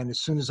 And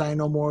as soon as I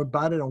know more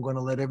about it, I'm going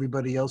to let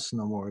everybody else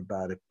know more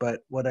about it. But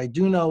what I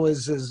do know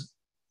is, as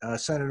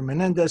Senator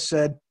Menendez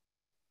said,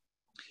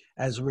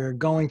 as we're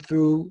going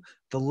through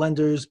the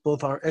lenders,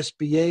 both our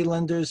SBA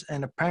lenders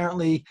and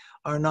apparently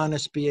our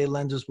non-SBA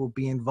lenders will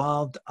be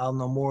involved. I'll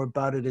know more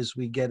about it as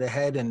we get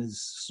ahead. And as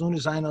soon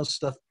as I know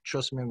stuff,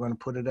 trust me, I'm going to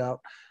put it out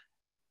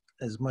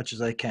as much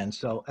as I can.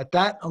 So at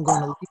that, I'm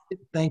going to leave it.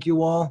 Thank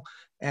you all.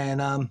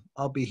 And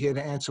I'll be here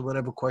to answer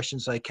whatever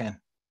questions I can.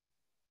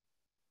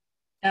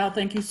 Al,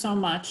 thank you so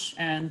much.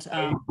 And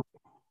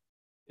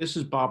this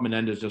is Bob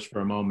Menendez, just for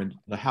a moment.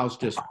 The House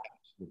just passed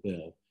the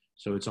bill,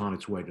 so it's on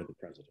its way to the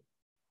president.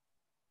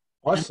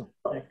 Awesome.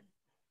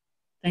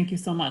 Thank you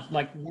so much.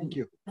 Thank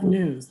you.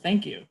 News.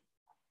 Thank you.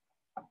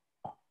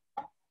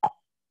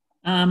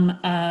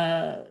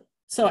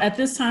 So at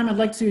this time, I'd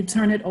like to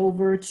turn it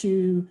over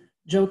to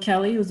Joe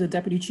Kelly, who's the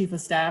Deputy Chief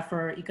of Staff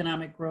for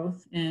Economic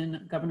Growth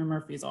in Governor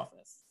Murphy's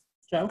office.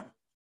 Joe?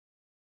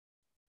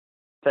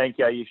 Thank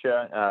you,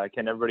 Aisha.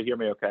 Can everybody hear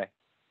me okay?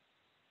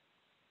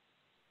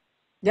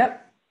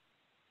 Yep.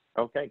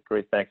 Okay,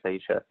 great. Thanks,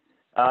 Aisha.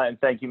 And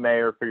thank you,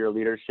 Mayor, for your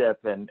leadership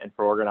and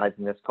for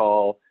organizing this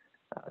call.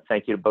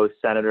 Thank you to both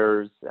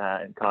senators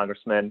and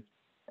congressmen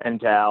and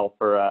to Al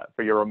for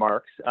your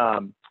remarks.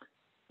 I'm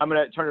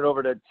going to turn it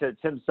over to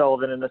Tim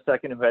Sullivan in a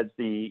second, who heads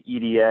the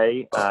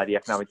EDA, the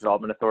Economic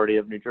Development Authority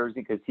of New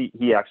Jersey, because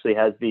he actually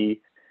has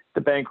the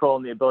bankroll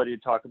and the ability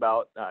to talk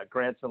about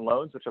grants and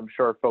loans, which I'm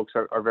sure folks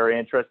are very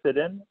interested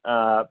in.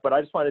 But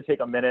I just wanted to take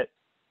a minute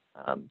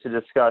to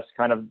discuss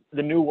kind of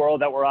the new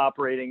world that we're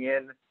operating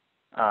in,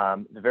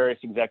 the various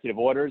executive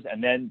orders,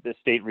 and then the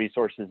state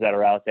resources that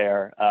are out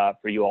there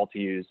for you all to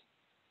use.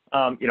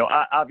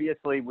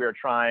 Obviously, we're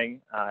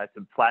trying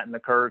to flatten the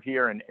curve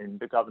here, and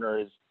the governor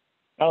is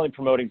not only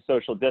promoting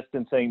social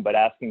distancing, but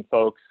asking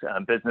folks,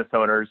 business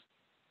owners,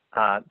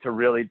 to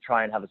really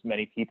try and have as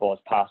many people as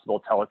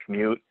possible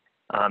telecommute.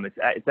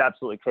 It's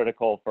absolutely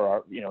critical for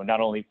our,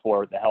 not only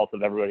for the health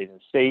of everybody in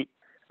the state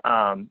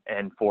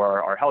and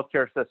for our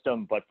healthcare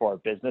system, but for our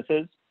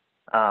businesses.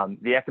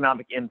 The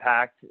economic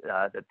impact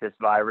that this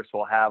virus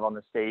will have on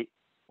the state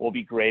will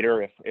be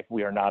greater if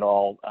we are not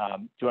all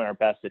doing our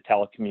best to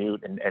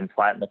telecommute and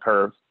flatten the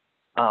curve.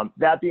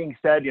 That being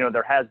said,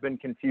 there has been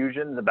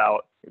confusion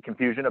about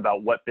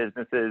what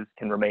businesses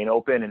can remain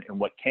open and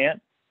what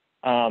can't.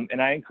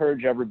 And I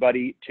encourage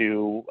everybody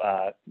to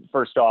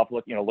first off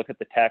look at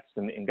the text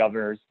in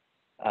Governor's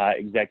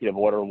Executive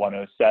Order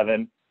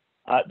 107.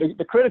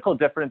 The critical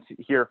difference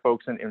here,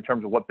 folks, in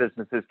terms of what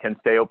businesses can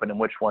stay open and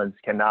which ones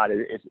cannot,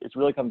 it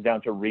really comes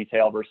down to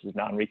retail versus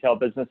non-retail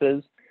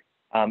businesses.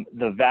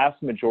 The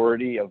vast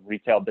majority of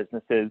retail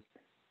businesses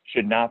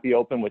should not be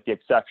open, with the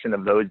exception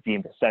of those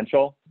deemed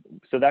essential.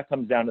 So that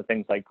comes down to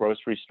things like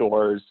grocery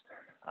stores,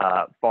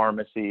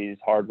 pharmacies,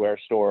 hardware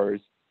stores,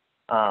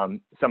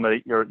 some of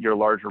your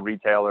larger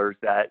retailers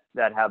that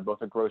have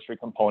both a grocery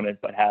component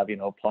but have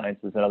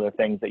appliances and other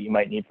things that you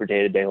might need for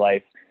day-to-day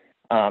life.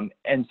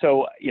 And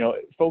so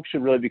folks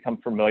should really become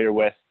familiar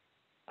with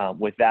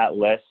that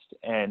list,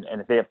 and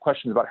if they have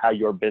questions about how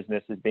your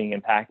business is being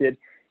impacted,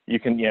 you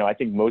can I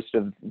think most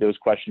of those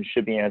questions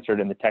should be answered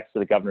in the text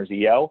of the governor's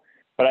EO.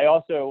 But I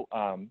also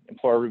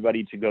implore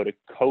everybody to go to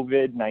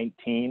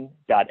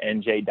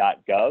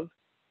covid19.nj.gov,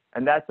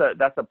 and that's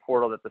a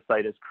portal that the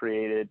site has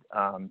created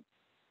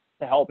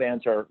to help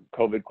answer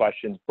COVID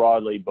questions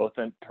broadly, both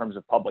in terms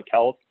of public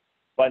health,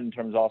 but in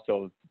terms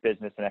also of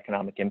business and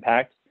economic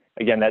impact.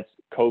 Again, that's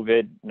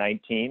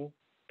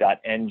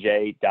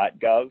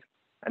covid19.nj.gov,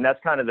 and that's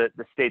kind of the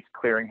state's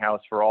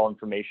clearinghouse for all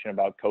information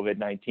about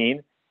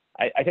COVID-19.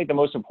 I think the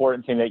most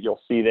important thing that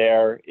you'll see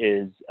there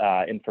is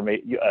a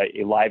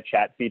live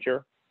chat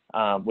feature,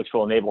 which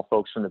will enable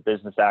folks from the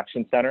Business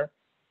Action Center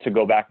to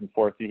go back and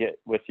forth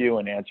with you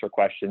and answer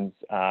questions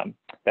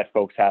that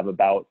folks have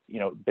about,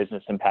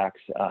 business impacts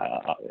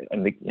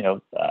and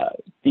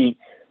the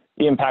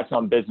impacts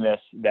on business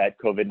that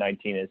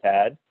COVID-19 has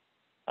had.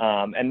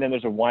 And then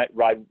there's a wide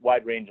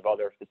range of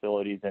other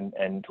facilities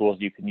and tools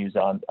you can use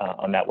on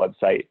that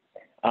website.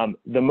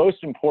 The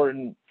most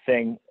important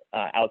thing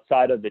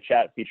outside of the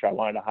chat feature I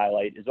wanted to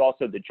highlight is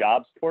also the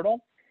jobs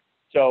portal.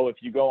 So if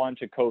you go on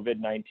to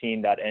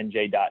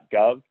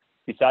covid19.nj.gov,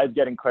 besides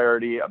getting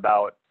clarity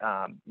about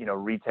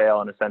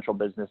retail and essential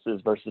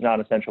businesses versus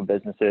non-essential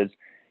businesses,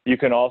 you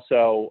can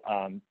also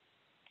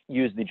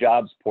use the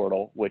jobs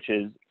portal, which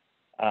is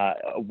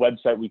a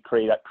website we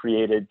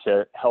created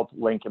to help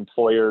link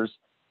employers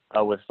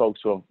with folks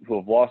who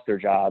have lost their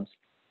jobs.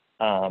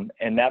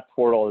 And that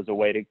portal is a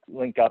way to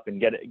link up and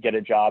get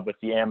a job with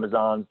the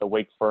Amazons, the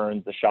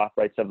Wakeferns, the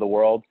ShopRites of the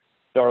world.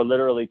 There are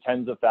literally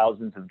tens of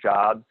thousands of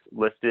jobs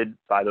listed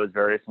by those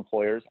various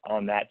employers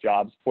on that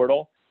jobs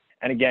portal.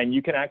 And again,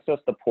 you can access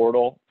the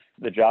portal,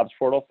 the jobs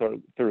portal,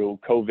 through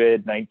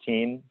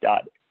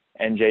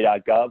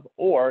covid19.nj.gov,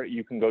 or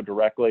you can go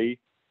directly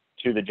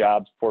to the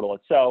jobs portal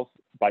itself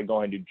by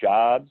going to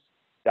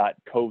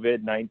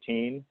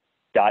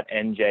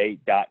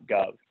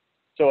jobs.covid19.nj.gov.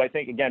 So I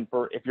think, again,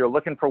 if you're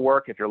looking for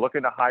work, if you're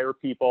looking to hire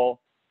people,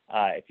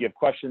 if you have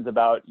questions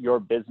about your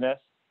business,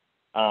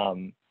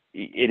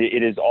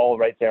 it is all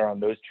right there on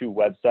those two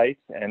websites.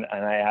 And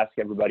I ask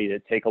everybody to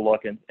take a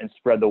look and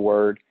spread the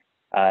word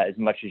as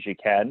much as you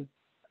can.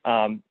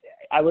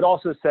 I would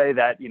also say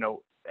that,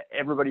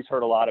 everybody's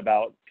heard a lot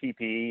about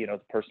PPE, the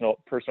personal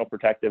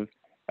protective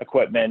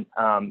equipment.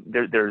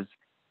 There's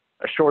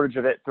a shortage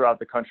of it throughout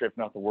the country, if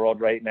not the world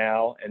right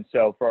now. And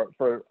so for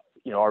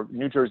our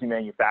New Jersey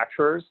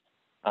manufacturers,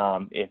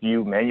 if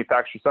you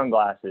manufacture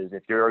sunglasses,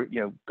 if you're,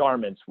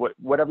 garments,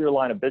 whatever your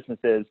line of business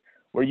is,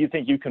 where you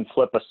think you can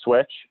flip a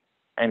switch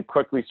and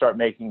quickly start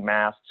making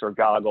masks or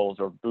goggles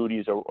or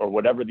booties or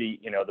whatever the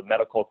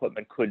medical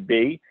equipment could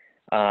be,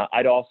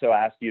 I'd also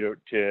ask you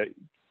to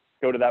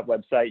go to that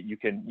website. You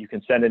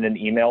can send in an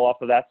email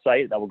off of that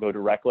site that will go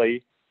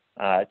directly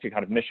to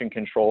kind of mission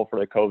control for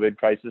the COVID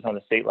crisis on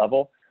the state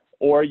level,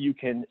 or you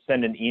can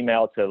send an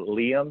email to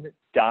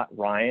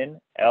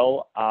liam.ryan,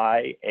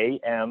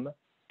 liam.ryan,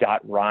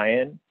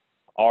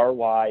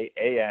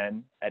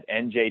 ryan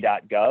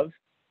 @nj.gov.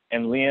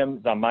 And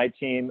Liam's on my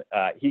team.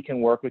 He can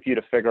work with you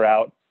to figure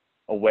out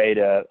a way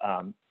to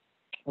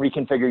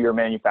reconfigure your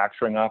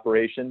manufacturing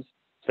operations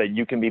so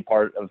you can be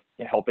part of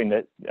helping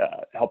to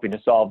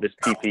solve this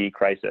PPE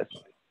crisis.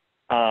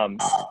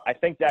 I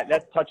think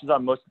that touches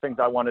on most of the things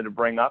I wanted to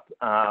bring up.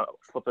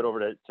 Flip it over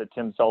to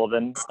Tim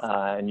Sullivan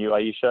and you,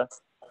 Aisha,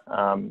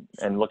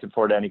 and looking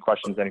forward to any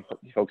questions any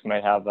folks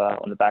might have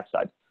on the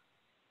backside.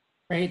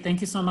 Great,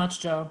 thank you so much,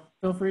 Joe.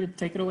 Feel free to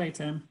take it away,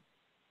 Tim.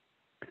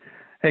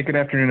 Hey, good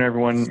afternoon,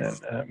 everyone.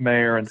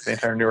 Mayor and the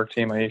entire Newark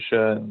team,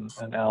 Aisha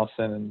and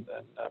Allison and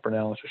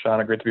Bernal and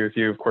Shoshana, great to be with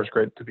you. Of course,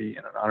 great to be,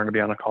 and an honor to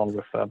be on a call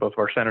with both of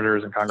our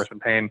senators and Congressman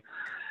Payne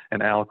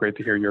and Al. Great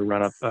to hear your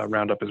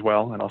roundup as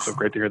well, and also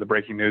great to hear the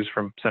breaking news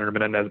from Senator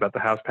Menendez about the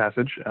House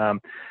passage.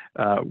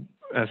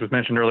 As was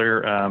mentioned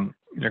earlier,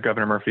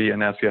 Governor Murphy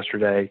announced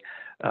yesterday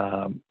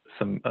an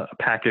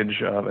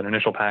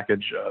initial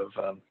package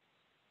of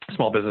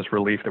small business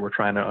relief that we're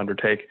trying to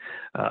undertake.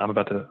 I'm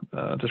about to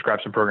describe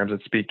some programs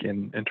that speak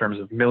in terms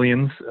of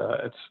millions.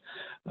 It's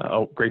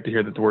great to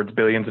hear that the words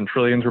billions and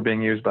trillions were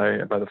being used by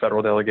the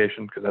federal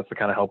delegation, because that's the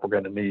kind of help we're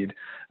going to need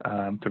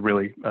to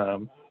really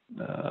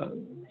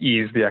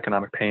ease the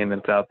economic pain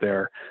that's out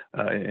there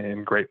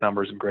in great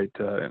numbers and great,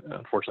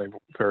 unfortunately,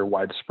 very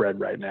widespread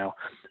right now.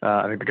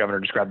 I think the governor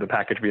described the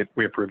package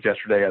we approved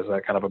yesterday as a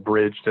kind of a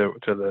bridge to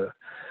the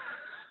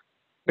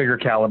bigger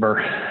caliber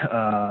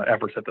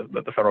efforts that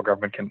the federal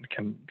government can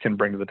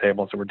bring to the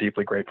table. So we're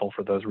deeply grateful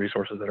for those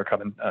resources that are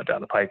coming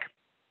down the pike.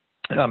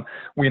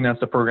 We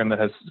announced a program that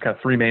has kind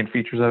of three main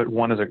features of it.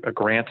 One is a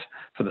grant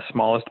for the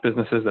smallest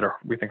businesses that are,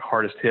 we think,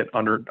 hardest hit,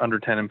 under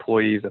 10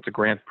 employees. That's a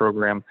grant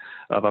program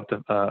of up to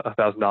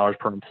 $1,000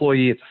 per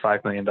employee. It's a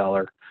 $5 million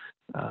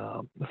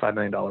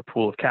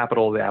pool of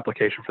capital. The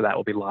application for that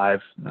will be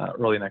live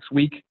early next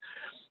week.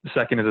 The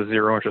second is a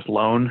zero-interest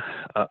loan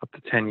up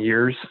to 10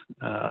 years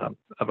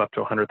of up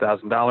to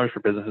 $100,000 for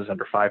businesses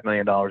under $5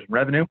 million in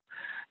revenue.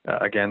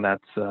 Again, that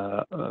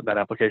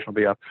application will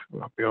be up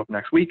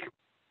next week.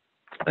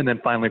 And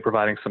then finally,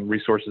 providing some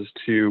resources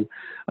to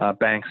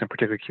banks and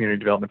particularly community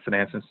development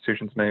finance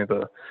institutions. Many of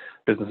the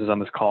businesses on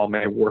this call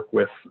may work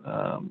with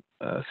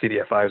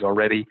CDFIs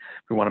already.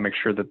 We want to make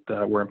sure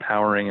that we're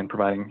empowering and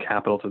providing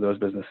capital to those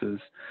businesses,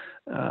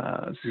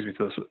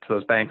 to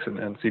those banks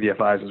and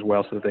CDFIs as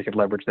well, so that they can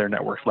leverage their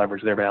networks,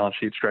 leverage their balance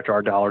sheet, stretch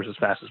our dollars as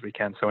fast as we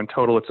can. So in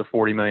total, it's a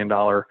 $40 million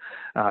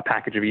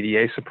package of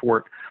EDA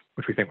support,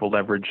 which we think will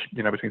leverage,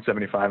 between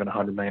 $75 and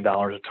 $100 million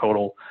of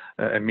total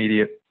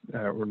immediate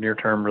or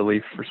near-term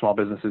relief for small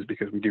businesses,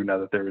 because we do know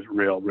that there is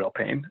real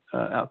pain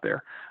out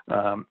there.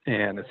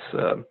 And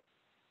it's,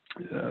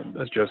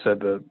 as Joe said,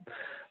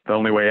 the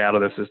only way out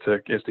of this is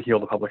to heal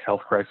the public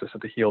health crisis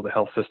and to heal the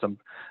health system.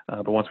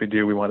 But once we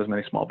do, we want as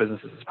many small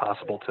businesses as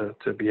possible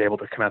to be able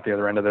to come out the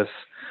other end of this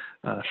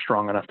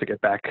strong enough to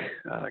get back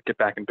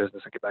in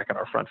business and get back on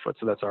our front foot.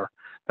 So that's our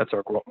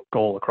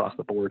goal across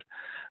the board.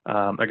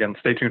 Again,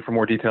 stay tuned for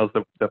more details.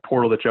 The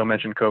portal that Joe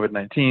mentioned,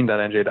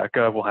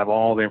 covid19.nj.gov, will have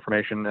all the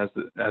information as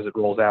it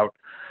rolls out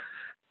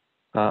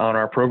on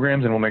our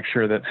programs, and we'll make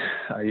sure that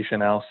Aisha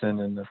and Allison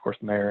and of course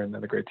the mayor and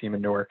the great team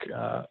in Newark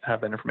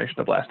have that information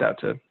to blast out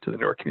to the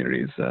Newark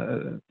community as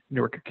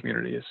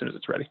soon as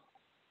it's ready.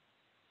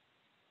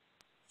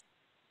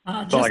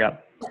 That's all I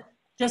got.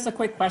 Just a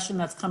quick question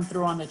that's come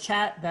through on the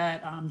chat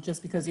that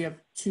just because you have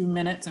 2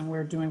 minutes and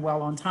we're doing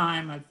well on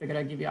time, I figured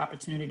I'd give you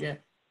opportunity to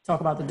talk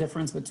about the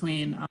difference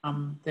between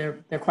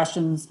their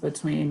questions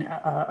between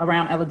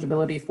around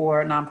eligibility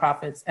for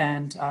nonprofits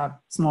and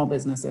small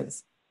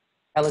businesses.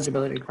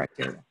 Eligibility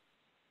criteria.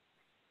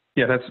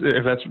 Yeah,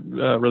 if that's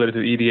related to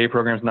the EDA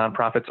programs,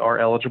 nonprofits are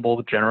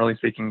eligible. Generally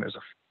speaking,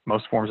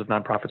 most forms of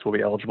nonprofits will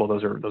be eligible.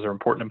 Those are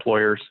important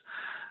employers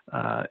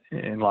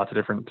in lots of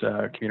different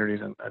communities,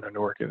 and I know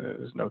Newark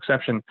is no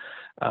exception.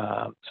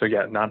 So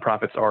yeah,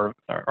 nonprofits are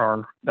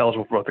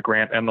eligible for both the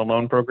grant and the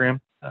loan program.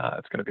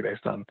 It's going to be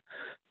based on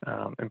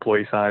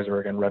employee size or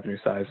again revenue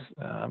size.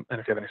 And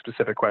if you have any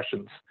specific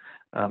questions,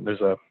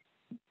 there's a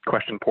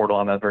question portal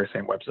on that very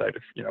same website.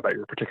 If about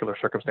your particular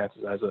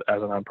circumstances as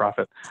a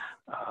nonprofit,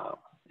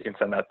 you can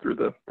send that through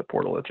the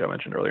portal that Joe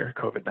mentioned earlier,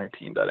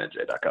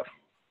 covid19.nj.gov.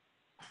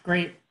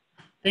 Great.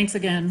 Thanks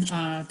again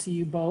to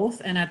you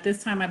both. And at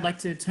this time, I'd like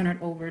to turn it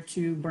over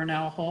to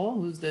Burnell Hall,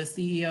 who's the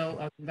CEO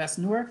of Invest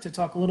Newark, to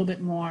talk a little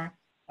bit more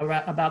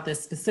about the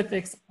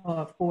specifics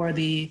for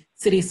the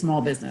City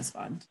Small Business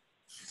Fund.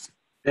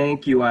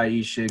 Thank you,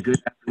 Aisha.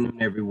 Good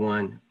afternoon,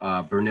 everyone.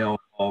 Burnell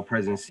Hall,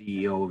 President and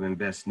CEO of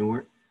Invest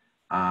Newark.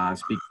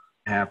 Speaking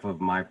on behalf of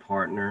my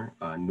partner,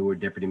 Newark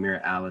Deputy Mayor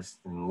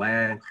Allison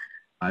Ladd.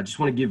 I just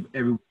want to give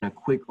everyone a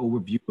quick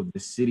overview of the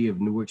City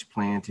of Newark's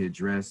plan to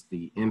address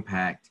the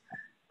impact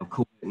of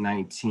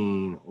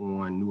COVID-19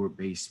 on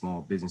Newark-based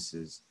small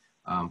businesses.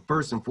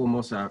 First and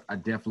foremost, I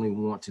definitely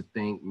want to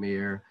thank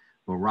Mayor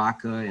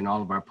Baraka and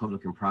all of our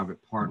public and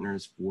private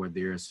partners for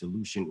their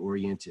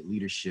solution-oriented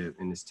leadership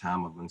in this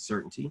time of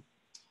uncertainty.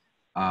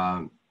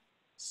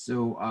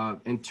 So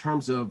in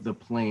terms of the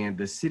plan,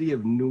 the City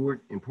of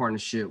Newark, in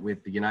partnership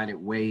with the United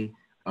Way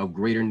of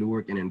Greater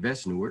Newark and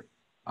Invest Newark,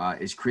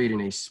 is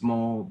creating a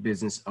small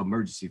business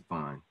emergency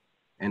fund.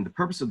 And the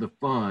purpose of the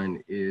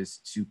fund is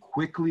to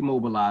quickly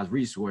mobilize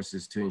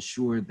resources to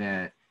ensure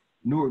that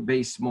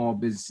Newark-based small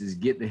businesses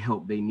get the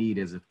help they need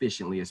as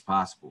efficiently as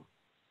possible.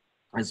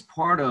 As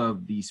part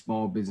of the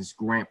Small Business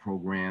Grant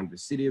Program, the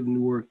City of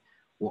Newark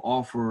will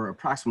offer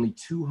approximately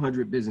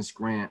 200 business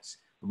grants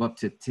of up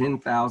to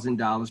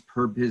 $10,000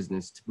 per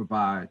business to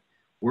provide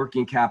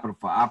working capital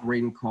for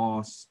operating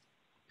costs,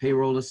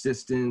 payroll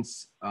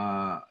assistance,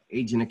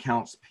 agent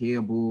accounts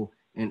payable,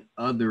 and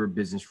other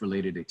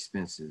business-related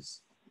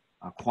expenses.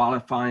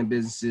 Qualifying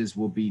businesses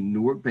will be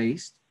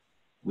Newark-based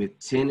with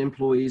 10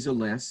 employees or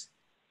less,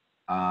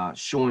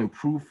 showing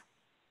proof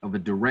of a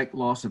direct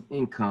loss of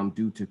income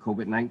due to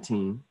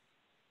COVID-19.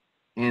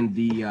 And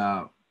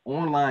the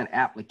online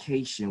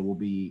application will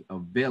be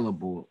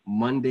available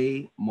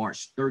Monday,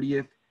 March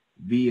 30th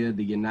via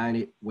the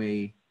United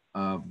Way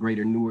of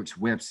Greater Newark's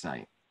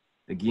website.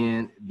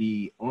 Again,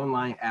 the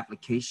online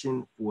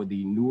application for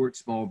the Newark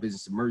Small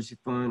Business Emergency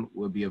Fund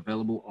will be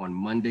available on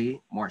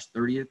Monday, March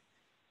 30th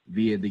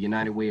via the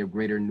United Way of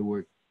Greater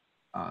Newark's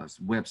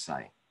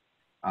website.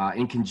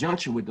 In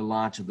conjunction with the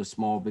launch of the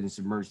Small Business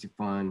Emergency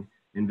Fund,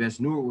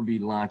 Invest Newark will be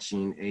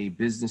launching a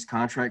business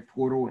contract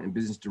portal and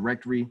business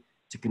directory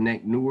to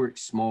connect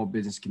Newark's small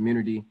business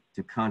community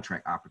to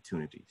contract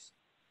opportunities.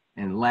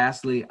 And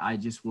lastly, I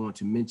just want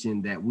to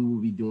mention that we will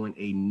be doing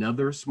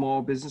another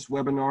small business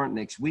webinar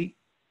next week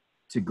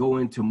to go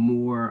into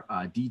more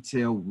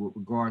detail with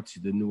regard to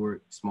the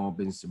Newark Small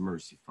Business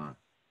Emergency Fund.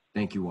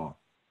 Thank you all.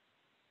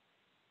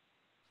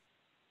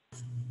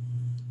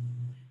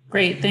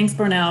 Great, thanks,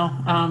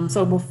 Burnell.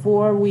 So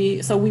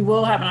we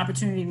will have an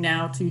opportunity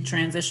now to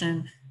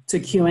transition to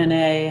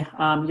Q&A.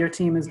 Your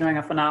team is doing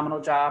a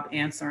phenomenal job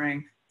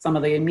answering some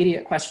of the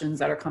immediate questions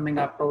that are coming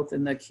up both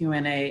in the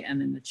Q&A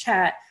and in the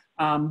chat.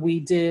 We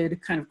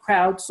did kind of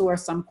crowdsource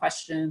some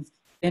questions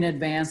in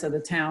advance of the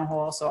town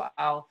hall, so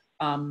I'll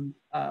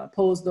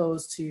pose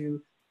those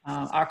to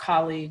our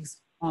colleagues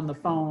on the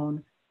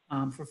phone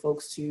for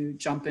folks to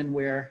jump in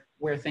where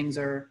things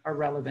are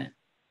relevant.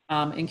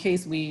 In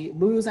case we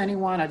lose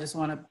anyone, I just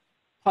want to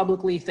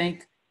publicly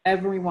thank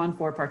everyone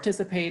for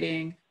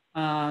participating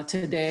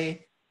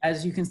today.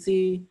 As you can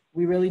see,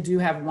 we really do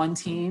have one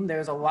team.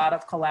 There's a lot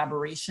of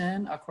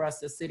collaboration across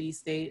the city,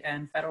 state,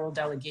 and federal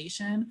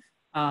delegation.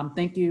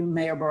 Thank you,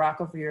 Mayor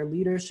Baraka, for your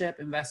leadership,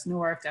 Invest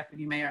Newark,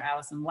 Deputy Mayor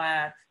Allison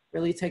Ladd,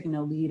 really taking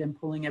the lead and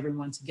pulling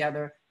everyone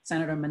together.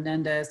 Senator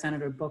Menendez,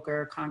 Senator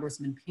Booker,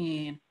 Congressman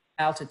Payne,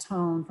 Al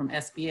Tatone from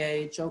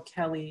SBA, Joe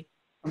Kelly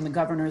from the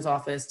governor's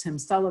office, Tim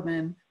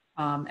Sullivan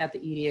at the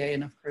EDA,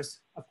 and of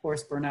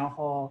course, Burnell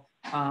Hall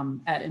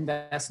at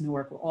Invest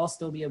Newark will all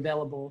still be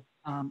available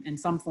in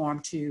some form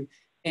to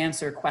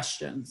answer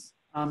questions.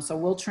 So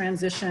we'll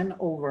transition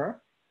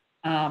over.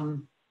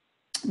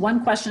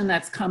 One question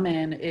that's come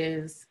in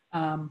is,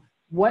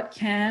 what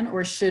can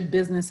or should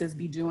businesses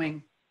be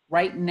doing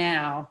right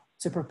now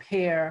to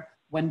prepare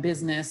when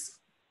business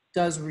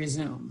does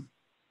resume?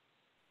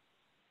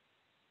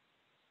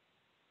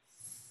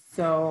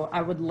 So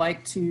I would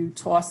like to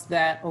toss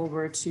that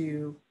over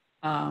to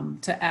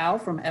Al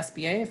from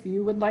SBA, if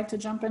you would like to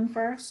jump in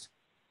first.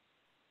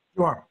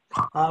 Sure.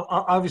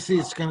 Obviously,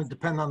 it's going to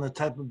depend on the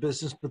type of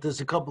business, but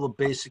there's a couple of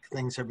basic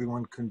things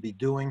everyone can be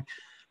doing.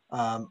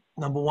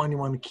 Number one, you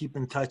want to keep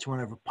in touch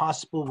whenever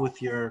possible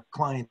with your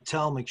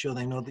clientele. Make sure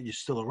they know that you're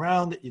still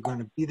around, that you're going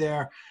to be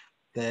there,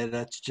 that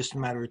that's just a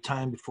matter of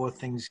time before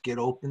things get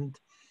opened.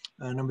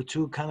 Number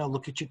two, kind of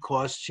look at your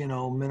costs,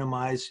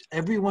 minimize.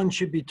 Everyone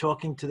should be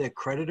talking to their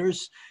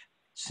creditors,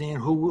 seeing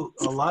who,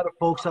 a lot of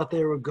folks out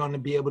there are going to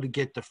be able to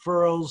get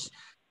deferrals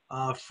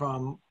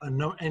from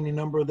any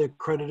number of their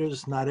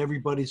creditors. Not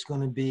everybody's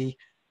going to be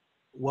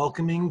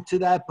welcoming to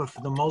that, but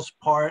for the most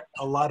part,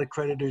 a lot of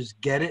creditors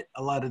get it.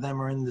 A lot of them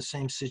are in the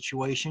same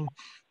situation.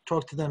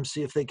 Talk to them,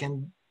 see if they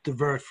can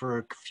divert for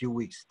a few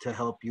weeks to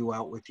help you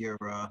out with your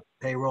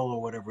payroll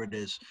or whatever it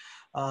is.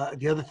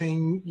 The other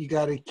thing you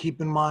got to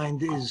keep in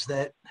mind is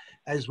that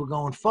as we're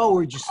going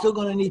forward, you're still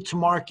going to need to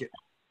market.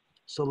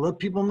 So let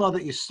people know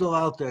that you're still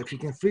out there. If you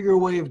can figure a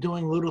way of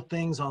doing little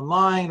things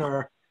online,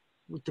 or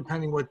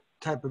depending what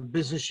type of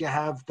business you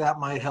have, that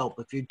might help.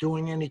 If you're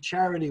doing any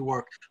charity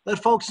work,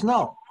 let folks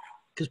know,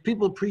 because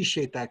people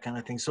appreciate that kind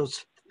of thing. So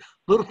it's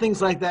little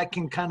things like that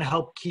can kind of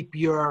help keep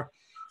your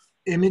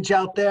image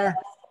out there.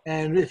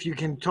 And if you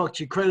can talk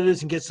to your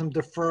creditors and get some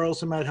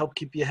deferrals, it might help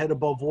keep your head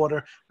above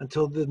water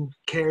until the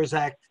CARES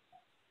Act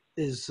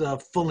is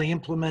fully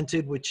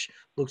implemented, which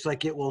looks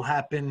like it will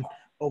happen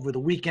over the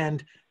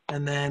weekend.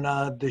 And then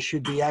there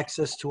should be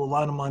access to a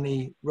lot of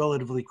money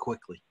relatively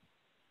quickly.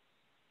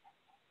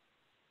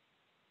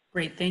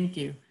 Great, thank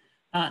you.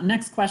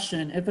 Next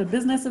question. If a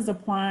business is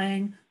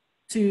applying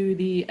to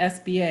the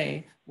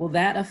SBA, will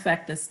that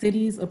affect the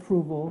city's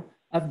approval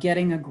of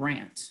getting a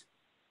grant?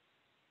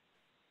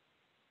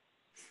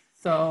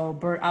 So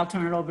I'll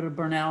turn it over to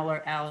Burnell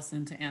or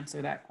Allison to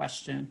answer that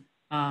question.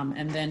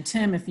 And then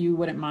Tim, if you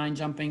wouldn't mind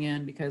jumping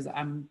in, because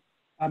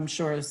I'm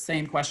sure the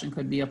same question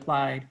could be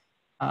applied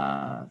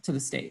to the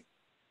state.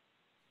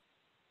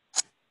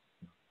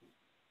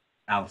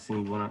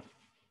 Allison, you want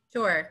to?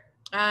 Sure.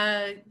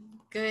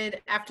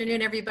 Good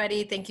afternoon,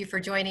 everybody. Thank you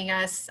for joining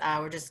us.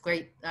 We're just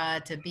great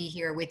to be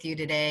here with you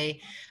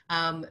today.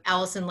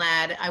 Allison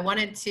Ladd, I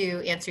wanted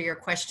to answer your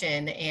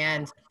question,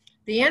 and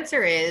the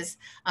answer is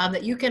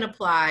that you can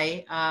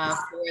apply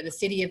for the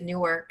City of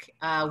Newark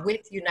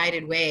with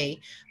United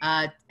Way,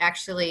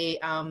 actually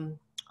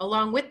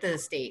along with the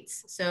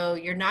states. So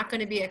you're not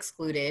going to be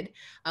excluded.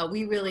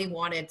 We really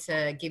wanted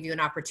to give you an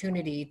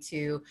opportunity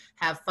to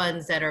have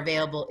funds that are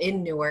available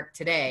in Newark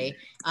today.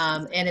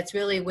 And it's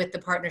really with the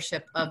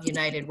partnership of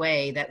United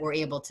Way that we're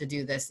able to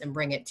do this and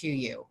bring it to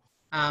you.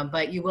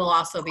 But you will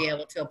also be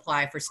able to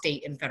apply for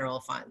state and federal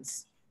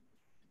funds.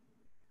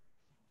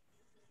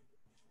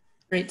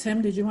 Great.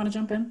 Tim, did you want to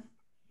jump in?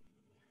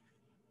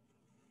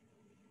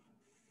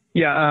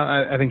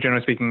 Yeah, I think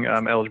generally speaking,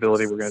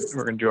 eligibility, we're going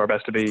to do our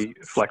best to be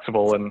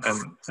flexible and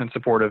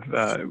supportive.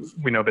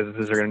 We know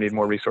businesses are going to need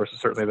more resources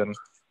certainly than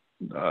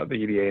the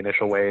EDA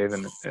initial wave,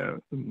 and the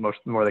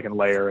more they can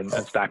layer and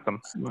stack them.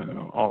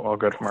 All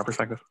good from our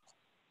perspective.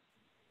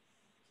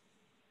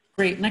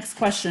 Great. Next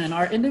question.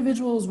 Are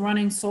individuals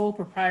running sole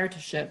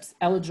proprietorships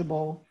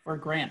eligible for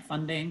grant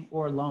funding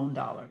or loan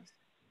dollars?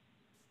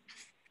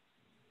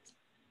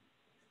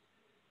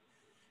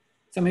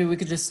 So maybe we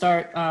could just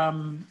start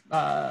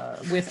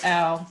with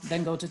Al,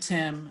 then go to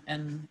Tim,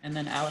 and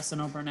then Allison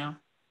over now.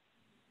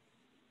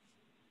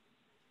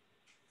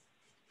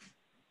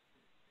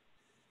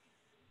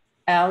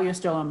 Al, you're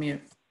still on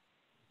mute.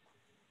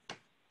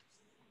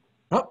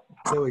 Oh,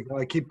 there we go.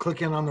 I keep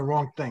clicking on the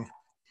wrong thing.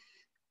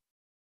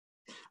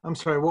 I'm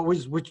sorry. What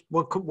was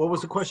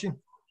the question?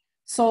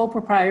 Sole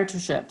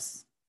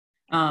proprietorships,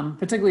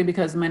 particularly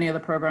because many of the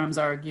programs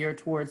are geared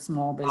towards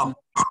small business.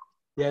 Oh.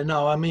 Yeah,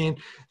 no, I mean,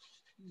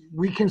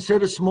 we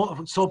consider sole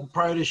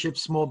proprietorship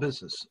small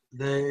business.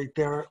 They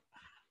are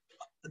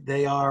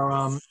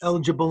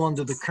eligible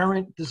under the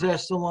current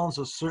disaster loans,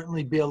 or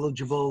certainly be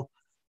eligible,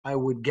 I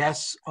would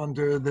guess,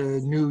 under the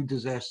new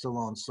disaster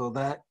loans. So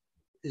that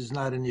is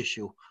not an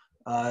issue.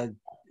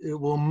 It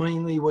will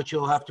mainly, what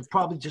you'll have to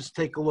probably just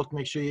take a look,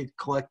 make sure you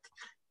click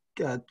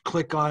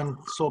on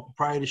sole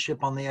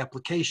proprietorship on the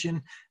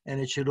application, and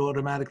it should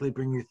automatically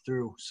bring you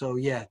through. So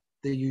yeah,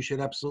 you should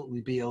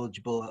absolutely be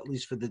eligible, at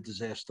least for the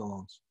disaster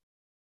loans.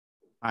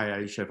 Hi,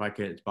 Aisha, if I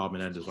can, it's Bob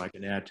Menendez. I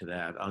can add to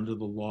that. Under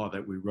the law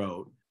that we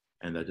wrote,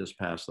 and that just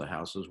passed the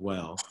House as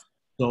well,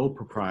 sole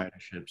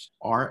proprietorships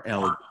are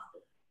eligible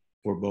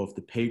for both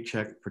the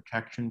Paycheck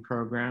Protection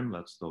Program,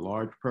 that's the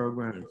large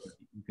program, and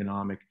the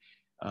Economic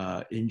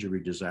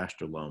Injury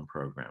Disaster Loan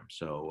Program.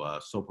 So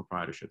sole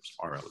proprietorships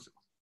are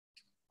eligible.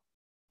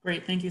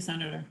 Great, thank you,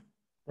 Senator.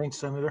 Thanks,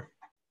 Senator.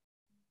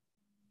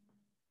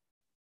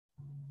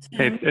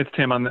 Hey, it's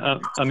Tim on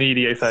the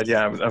EDA side.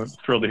 Yeah, I'm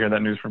thrilled to hear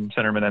that news from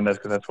Senator Menendez,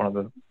 because that's one of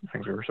the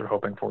things we were sort of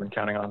hoping for and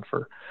counting on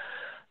for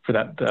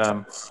that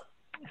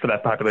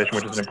population,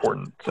 which is an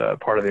important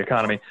part of the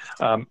economy.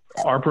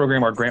 Our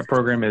program, our grant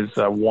program, is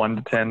 1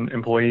 to 10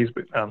 employees.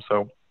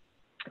 So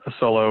a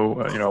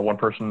solo,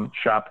 one-person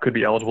shop could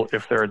be eligible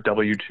if they're a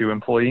W-2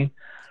 employee.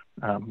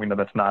 We know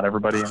that's not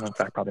everybody, and in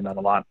fact, probably not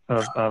a lot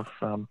of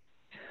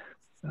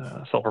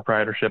sole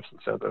proprietorships.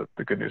 So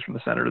the good news from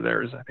the senator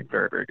there is, I think,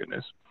 very, very good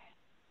news.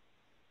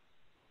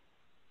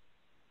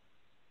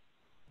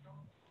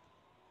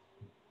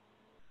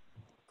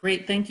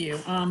 Great, thank you.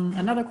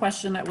 Another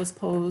question that was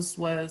posed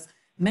was,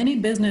 many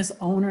business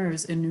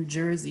owners in New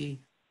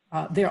Jersey,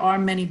 there are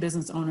many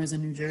business owners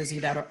in New Jersey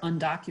that are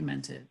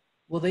undocumented.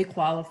 Will they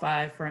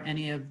qualify for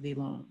any of the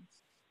loans?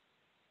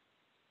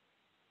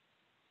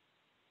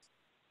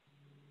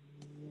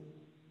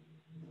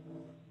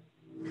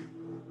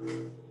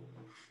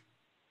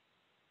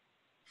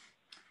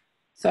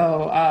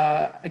 So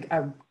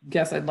I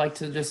guess I'd like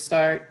to just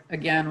start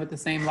again with the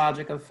same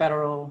logic of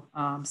federal,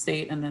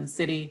 state, and then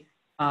city.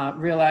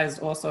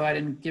 Realized also I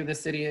didn't give the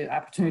city an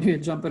opportunity to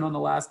jump in on the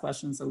last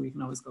question, so we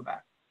can always go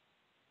back.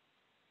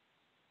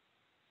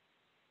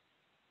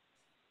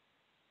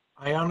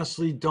 I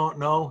honestly don't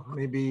know.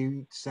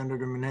 Maybe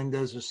Senator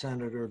Menendez or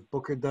Senator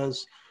Booker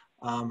does.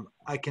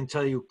 I can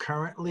tell you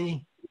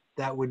currently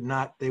that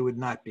they would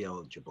not be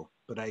eligible,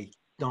 but I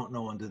don't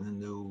know under the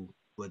new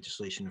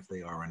legislation if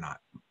they are or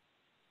not.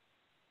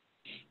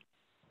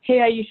 Hey,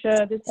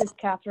 Aisha, this is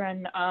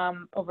Catherine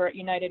over at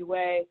United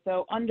Way.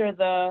 So under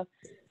the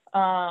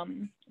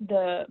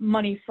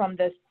money from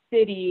the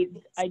city,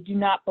 I do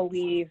not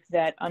believe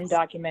that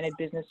undocumented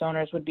business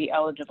owners would be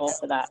eligible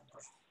for that.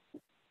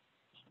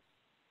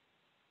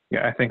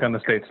 Yeah, I think on the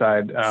state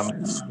side,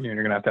 you're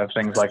going to have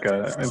things like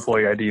a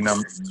employee ID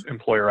number,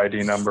 employer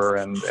ID number,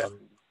 and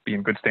be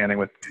in good standing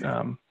with,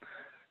 the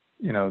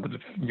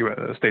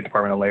State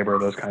Department of Labor,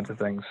 those kinds of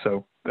things.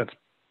 So that's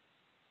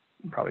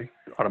probably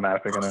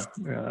automatically going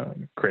to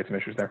create some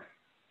issues there.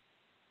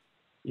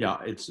 Yeah,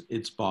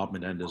 it's Bob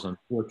Menendez.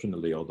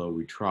 Unfortunately, although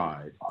we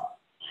tried,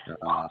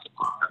 the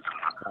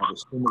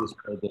stimulus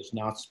bill does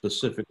not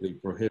specifically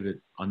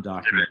prohibit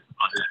undocumented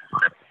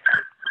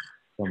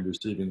from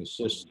receiving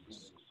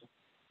assistance.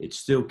 It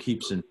still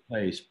keeps in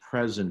place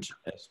present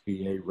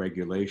SBA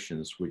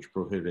regulations which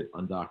prohibit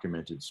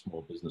undocumented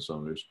small business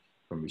owners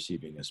from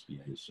receiving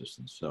SBA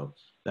assistance. So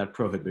that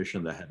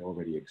prohibition that had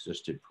already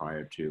existed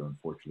prior to,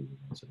 unfortunately,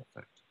 remains in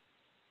effect.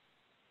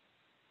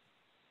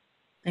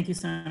 Thank you,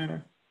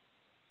 Senator.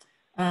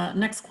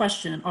 Next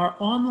question. Are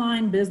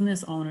online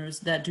business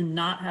owners that do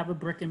not have a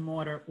brick and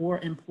mortar or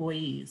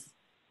employees,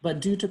 but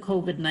due to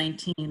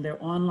COVID-19,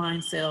 their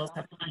online sales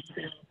have been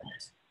canceled,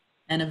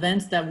 and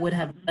events that would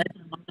have led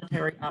to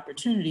monetary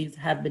opportunities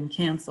have been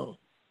canceled?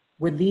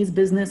 Would these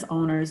business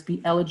owners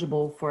be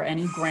eligible for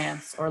any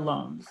grants or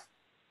loans?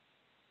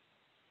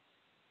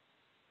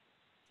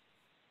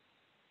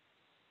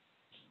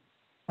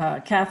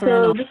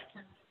 Catherine?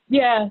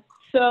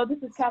 So this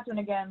is Catherine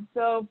again.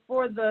 So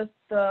for the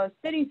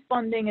city's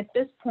funding at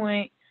this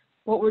point,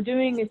 what we're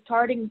doing is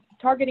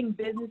targeting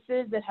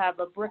businesses that have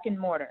a brick and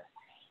mortar.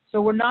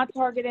 So we're not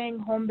targeting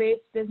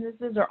home-based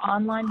businesses or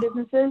online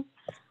businesses.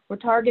 We're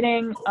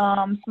targeting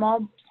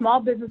small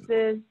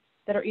businesses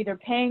that are either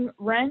paying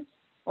rent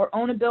or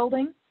own a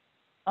building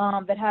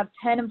that have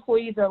 10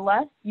 employees or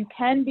less. You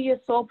can be a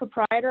sole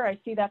proprietor. I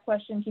see that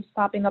question keeps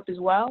popping up as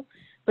well.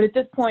 But at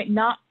this point,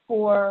 not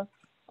for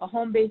a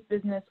home-based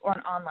business or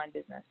an online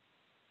business.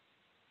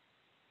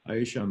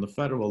 Aisha, on the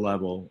federal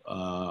level,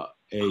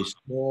 a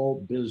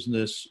small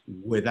business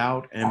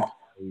without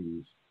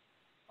employees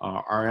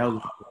are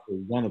eligible for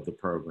one of the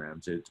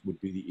programs. It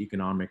would be the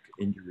Economic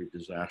Injury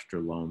Disaster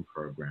Loan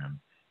Program.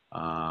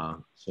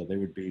 So they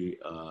would be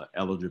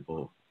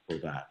eligible for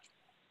that.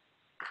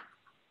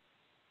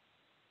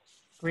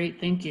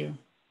 Great, thank you.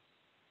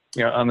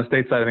 Yeah, on the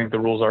state side, I think the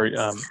rules are,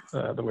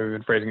 the way we've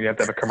been phrasing it, you have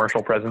to have a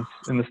commercial presence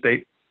in the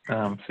state.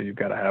 So you've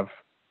got to have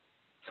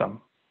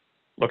some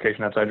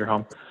location outside your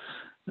home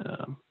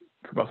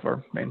for both of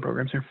our main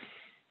programs here.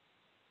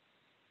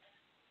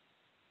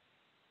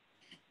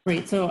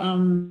 Great, so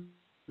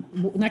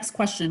next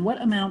question.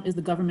 What amount is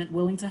the government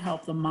willing to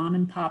help the mom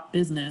and pop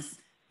business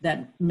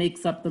that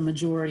makes up the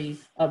majority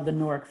of the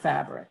Newark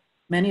fabric?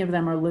 Many of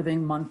them are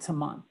living month to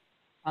month.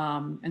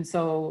 And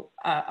so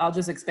I'll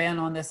just expand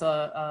on this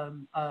a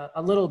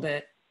little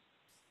bit.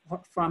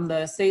 From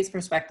the state's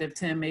perspective,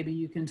 Tim, maybe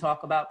you can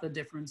talk about the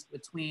difference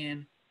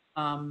between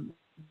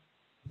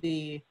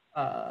the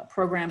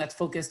program that's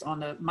focused on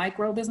the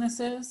micro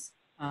businesses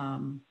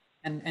and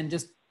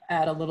just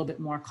add a little bit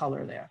more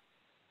color there.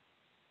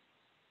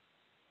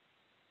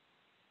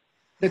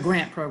 The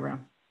grant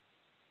program.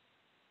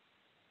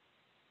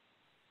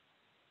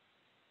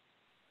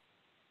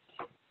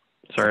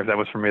 Sorry if that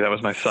was for me. That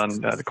was my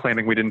son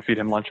claiming we didn't feed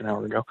him lunch an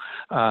hour ago,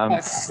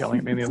 yelling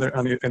at me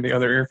in the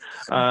other ear.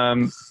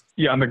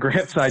 Yeah, on the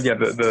grant side, yeah,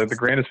 the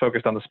grant is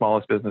focused on the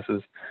smallest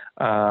businesses.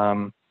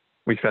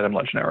 We fed him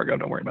lunch an hour ago.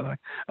 Don't worry about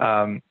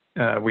that.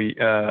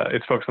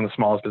 It's focused on the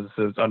smallest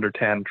businesses under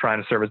 10,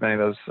 trying to serve as many of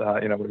those,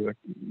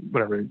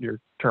 whatever your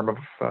term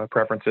of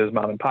preference is,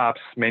 mom and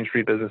pops, Main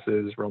Street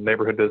businesses, rural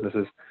neighborhood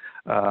businesses.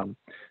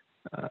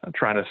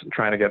 Trying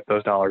to get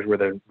those dollars where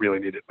they're really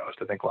needed most.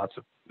 I think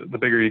the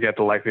bigger you get,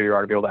 the likelier you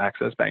are to be able to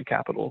access bank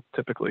capital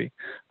typically.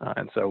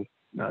 And so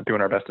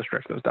doing our best to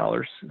stretch those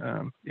dollars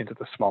into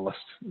the smallest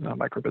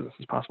micro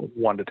businesses possible,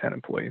 1 to 10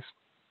 employees.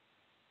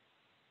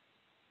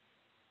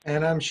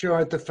 And I'm sure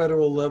at the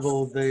federal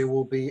level, they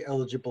will be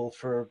eligible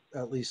for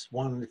at least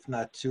one, if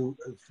not two,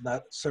 if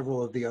not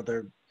several of the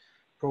other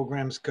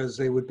programs, because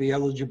they would be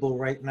eligible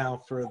right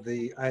now for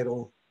the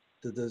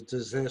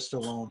disaster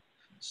loan.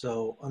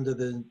 So under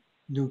the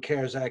new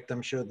CARES Act,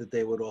 I'm sure that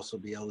they would also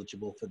be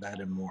eligible for that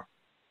and more.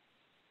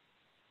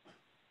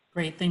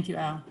 Great, thank you,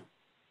 Al.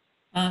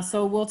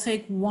 So we'll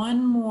take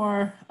one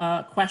more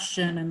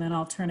question and then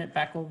I'll turn it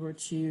back over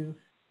to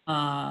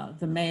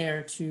the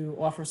mayor to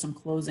offer some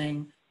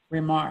closing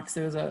remarks.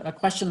 There was a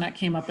question that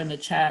came up in the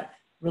chat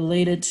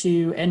related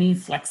to any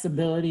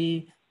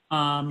flexibility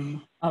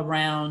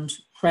around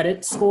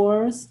credit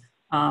scores,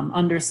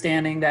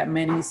 understanding that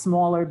many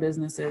smaller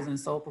businesses and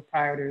sole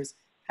proprietors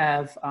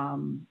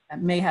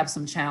may have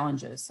some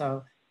challenges.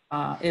 So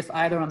if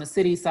either on the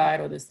city side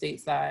or the state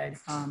side,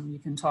 you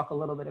can talk a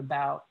little bit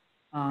about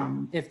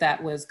if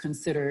that was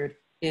considered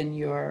in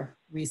your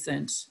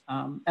recent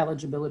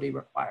eligibility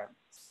requirements.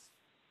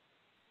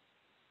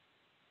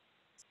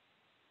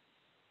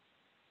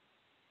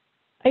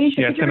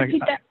 Aisha, could you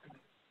repeat that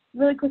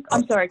really quick?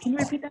 I'm sorry, can you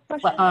repeat that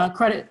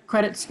question?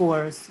 Credit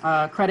scores,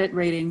 credit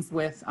ratings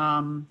with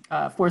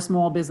for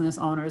small business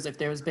owners, if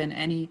there's been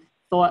any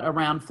thought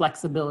around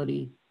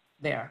flexibility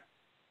there.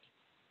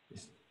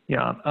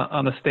 Yeah,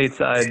 on the state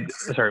side,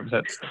 sorry,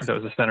 that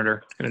was the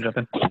senator going to jump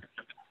in?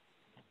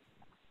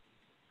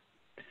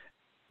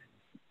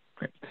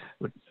 Great.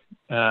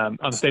 On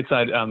the state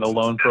side, on the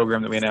loan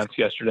program that we announced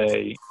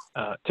yesterday,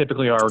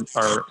 typically our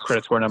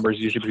credit score number is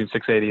usually between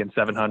 680 and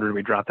 700.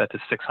 We dropped that to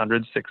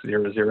 600,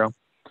 600,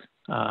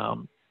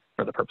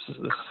 for the purposes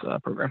of this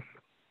program.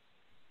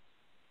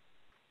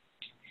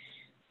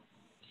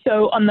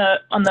 So on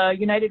the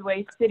United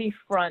Way City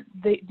front,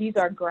 these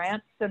are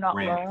grants, they're not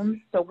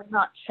loans. So we're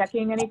not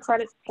checking any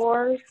credit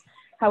scores.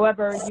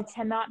 However, you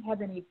cannot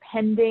have any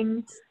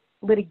pending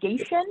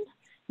litigation.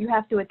 You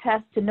have to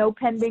attest to no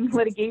pending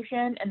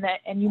litigation,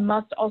 and you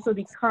must also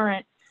be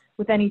current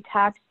with any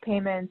tax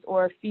payments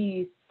or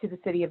fees to the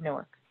city of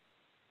Newark.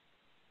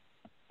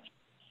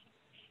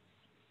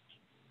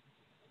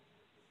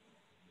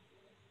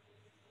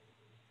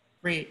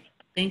 Great,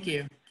 thank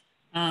you.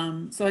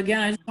 So again,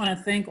 I just want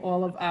to thank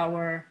all of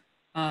our,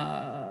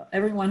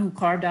 everyone who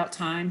carved out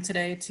time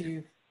today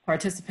to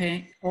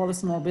participate, all the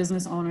small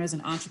business owners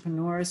and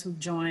entrepreneurs who've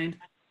joined,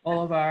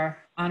 all of our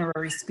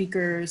honorary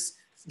speakers,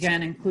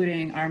 again,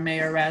 including our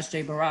Mayor Ras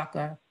J.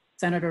 Baraka,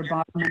 Senator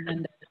Bob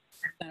Menendez,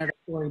 Senator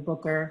Cory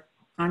Booker,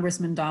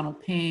 Congressman Donald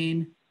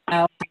Payne,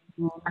 Al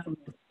from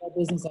the Small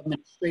Business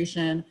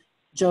Administration,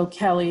 Joe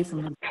Kelly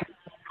from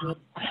the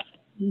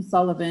Hugh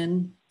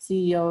Sullivan,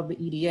 CEO of the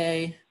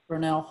EDA,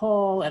 Burnell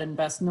Hall at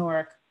Invest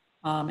Newark,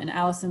 and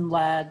Allison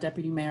Ladd,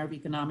 Deputy Mayor of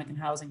Economic and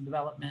Housing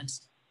Development,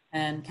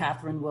 and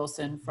Catherine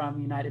Wilson from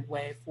United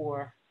Way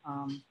for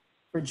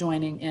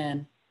joining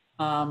in.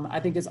 I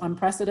think it's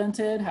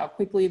unprecedented how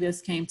quickly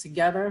this came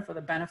together for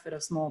the benefit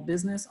of small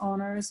business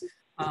owners.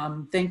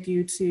 Thank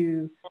you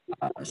to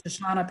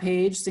Shoshana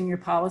Page, Senior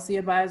Policy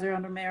Advisor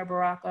under Mayor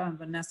Baraka, and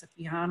Vanessa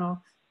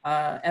Quijano,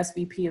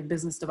 SVP of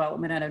Business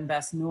Development at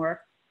Invest Newark,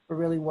 for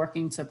really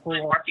working to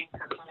pull.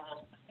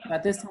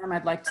 At this time,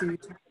 I'd like to turn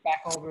it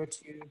back over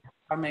to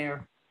our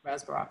Mayor,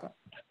 Ras Baraka.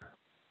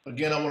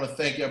 Again, I want to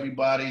thank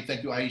everybody.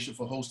 Thank you, Aisha,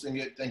 for hosting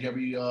it. Thank all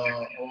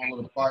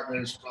of the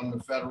partners from the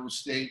federal,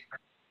 state,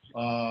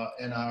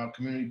 and our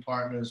community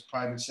partners,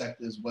 private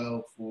sector as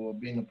well, for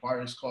being a part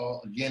of this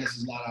call. Again, this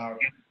is not our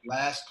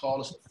last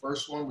call. It's the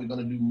first one. We're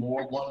going to do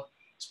more one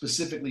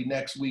specifically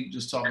next week,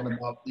 just talking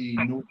about the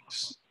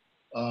Newark's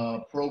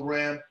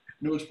program.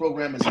 Newark's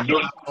program is not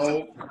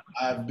old.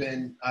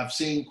 I've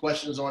seen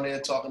questions on there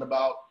talking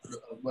about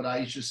what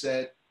Aisha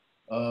said.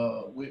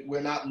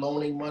 We're not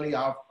loaning money.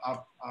 Our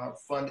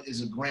fund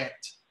is a grant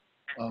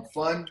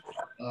fund.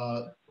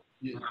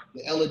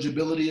 the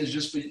eligibility is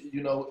just for,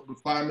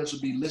 requirements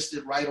will be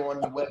listed right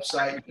on the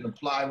website. You can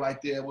apply right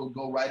there. We'll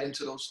go right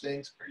into those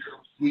things.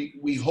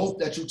 We hope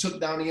that you took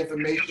down the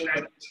information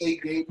that the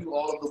state gave you,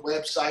 all of the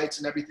websites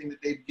and everything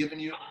that they've given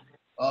you,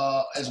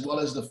 as well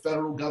as the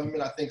federal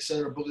government. I think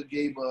Senator Booker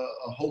gave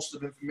a host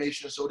of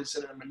information, so did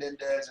Senator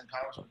Menendez and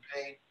Congressman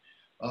Payne.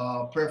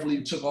 Prayerfully,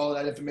 you took all of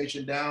that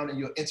information down and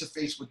your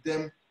interface with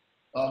them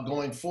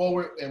going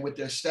forward and with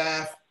their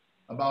staff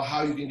about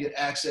how you can get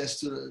access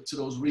to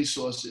those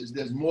resources.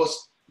 There's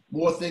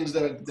more things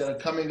that are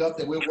coming up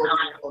that we're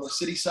working on the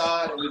city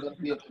side, and we're going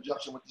to be in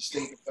conjunction with the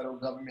state and federal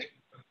government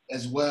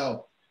as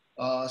well.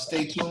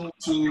 Stay tuned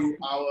to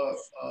our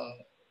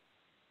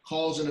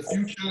calls in the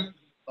future.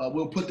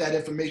 We'll put that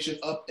information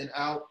up and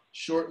out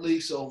shortly,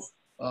 so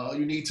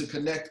you need to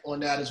connect on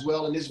that as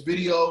well. And this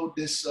video,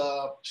 this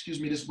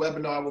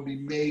webinar will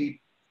be made,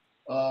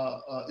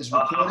 is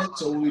recorded,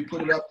 so we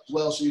put it up as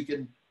well so you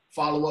can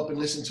follow up and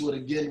listen to it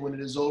again when it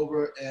is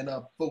over. And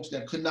folks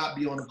that could not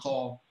be on the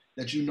call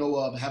that you know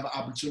of have an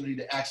opportunity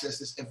to access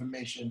this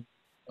information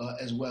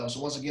as well.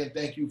 So once again,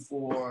 thank you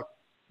for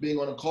being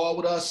on the call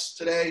with us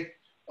today.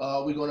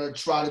 We're going to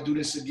try to do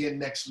this again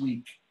next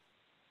week.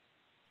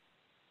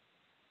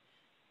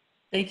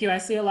 Thank you. I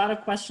see a lot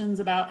of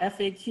questions about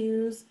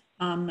FAQs.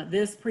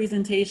 This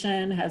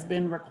presentation has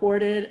been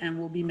recorded and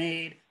will be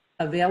made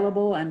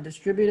available and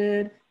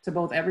distributed to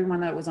both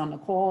everyone that was on the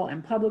call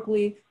and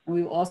publicly, and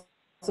we will also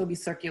be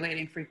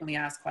circulating frequently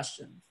asked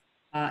questions.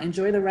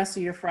 Enjoy the rest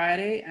of your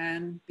Friday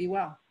and be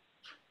well.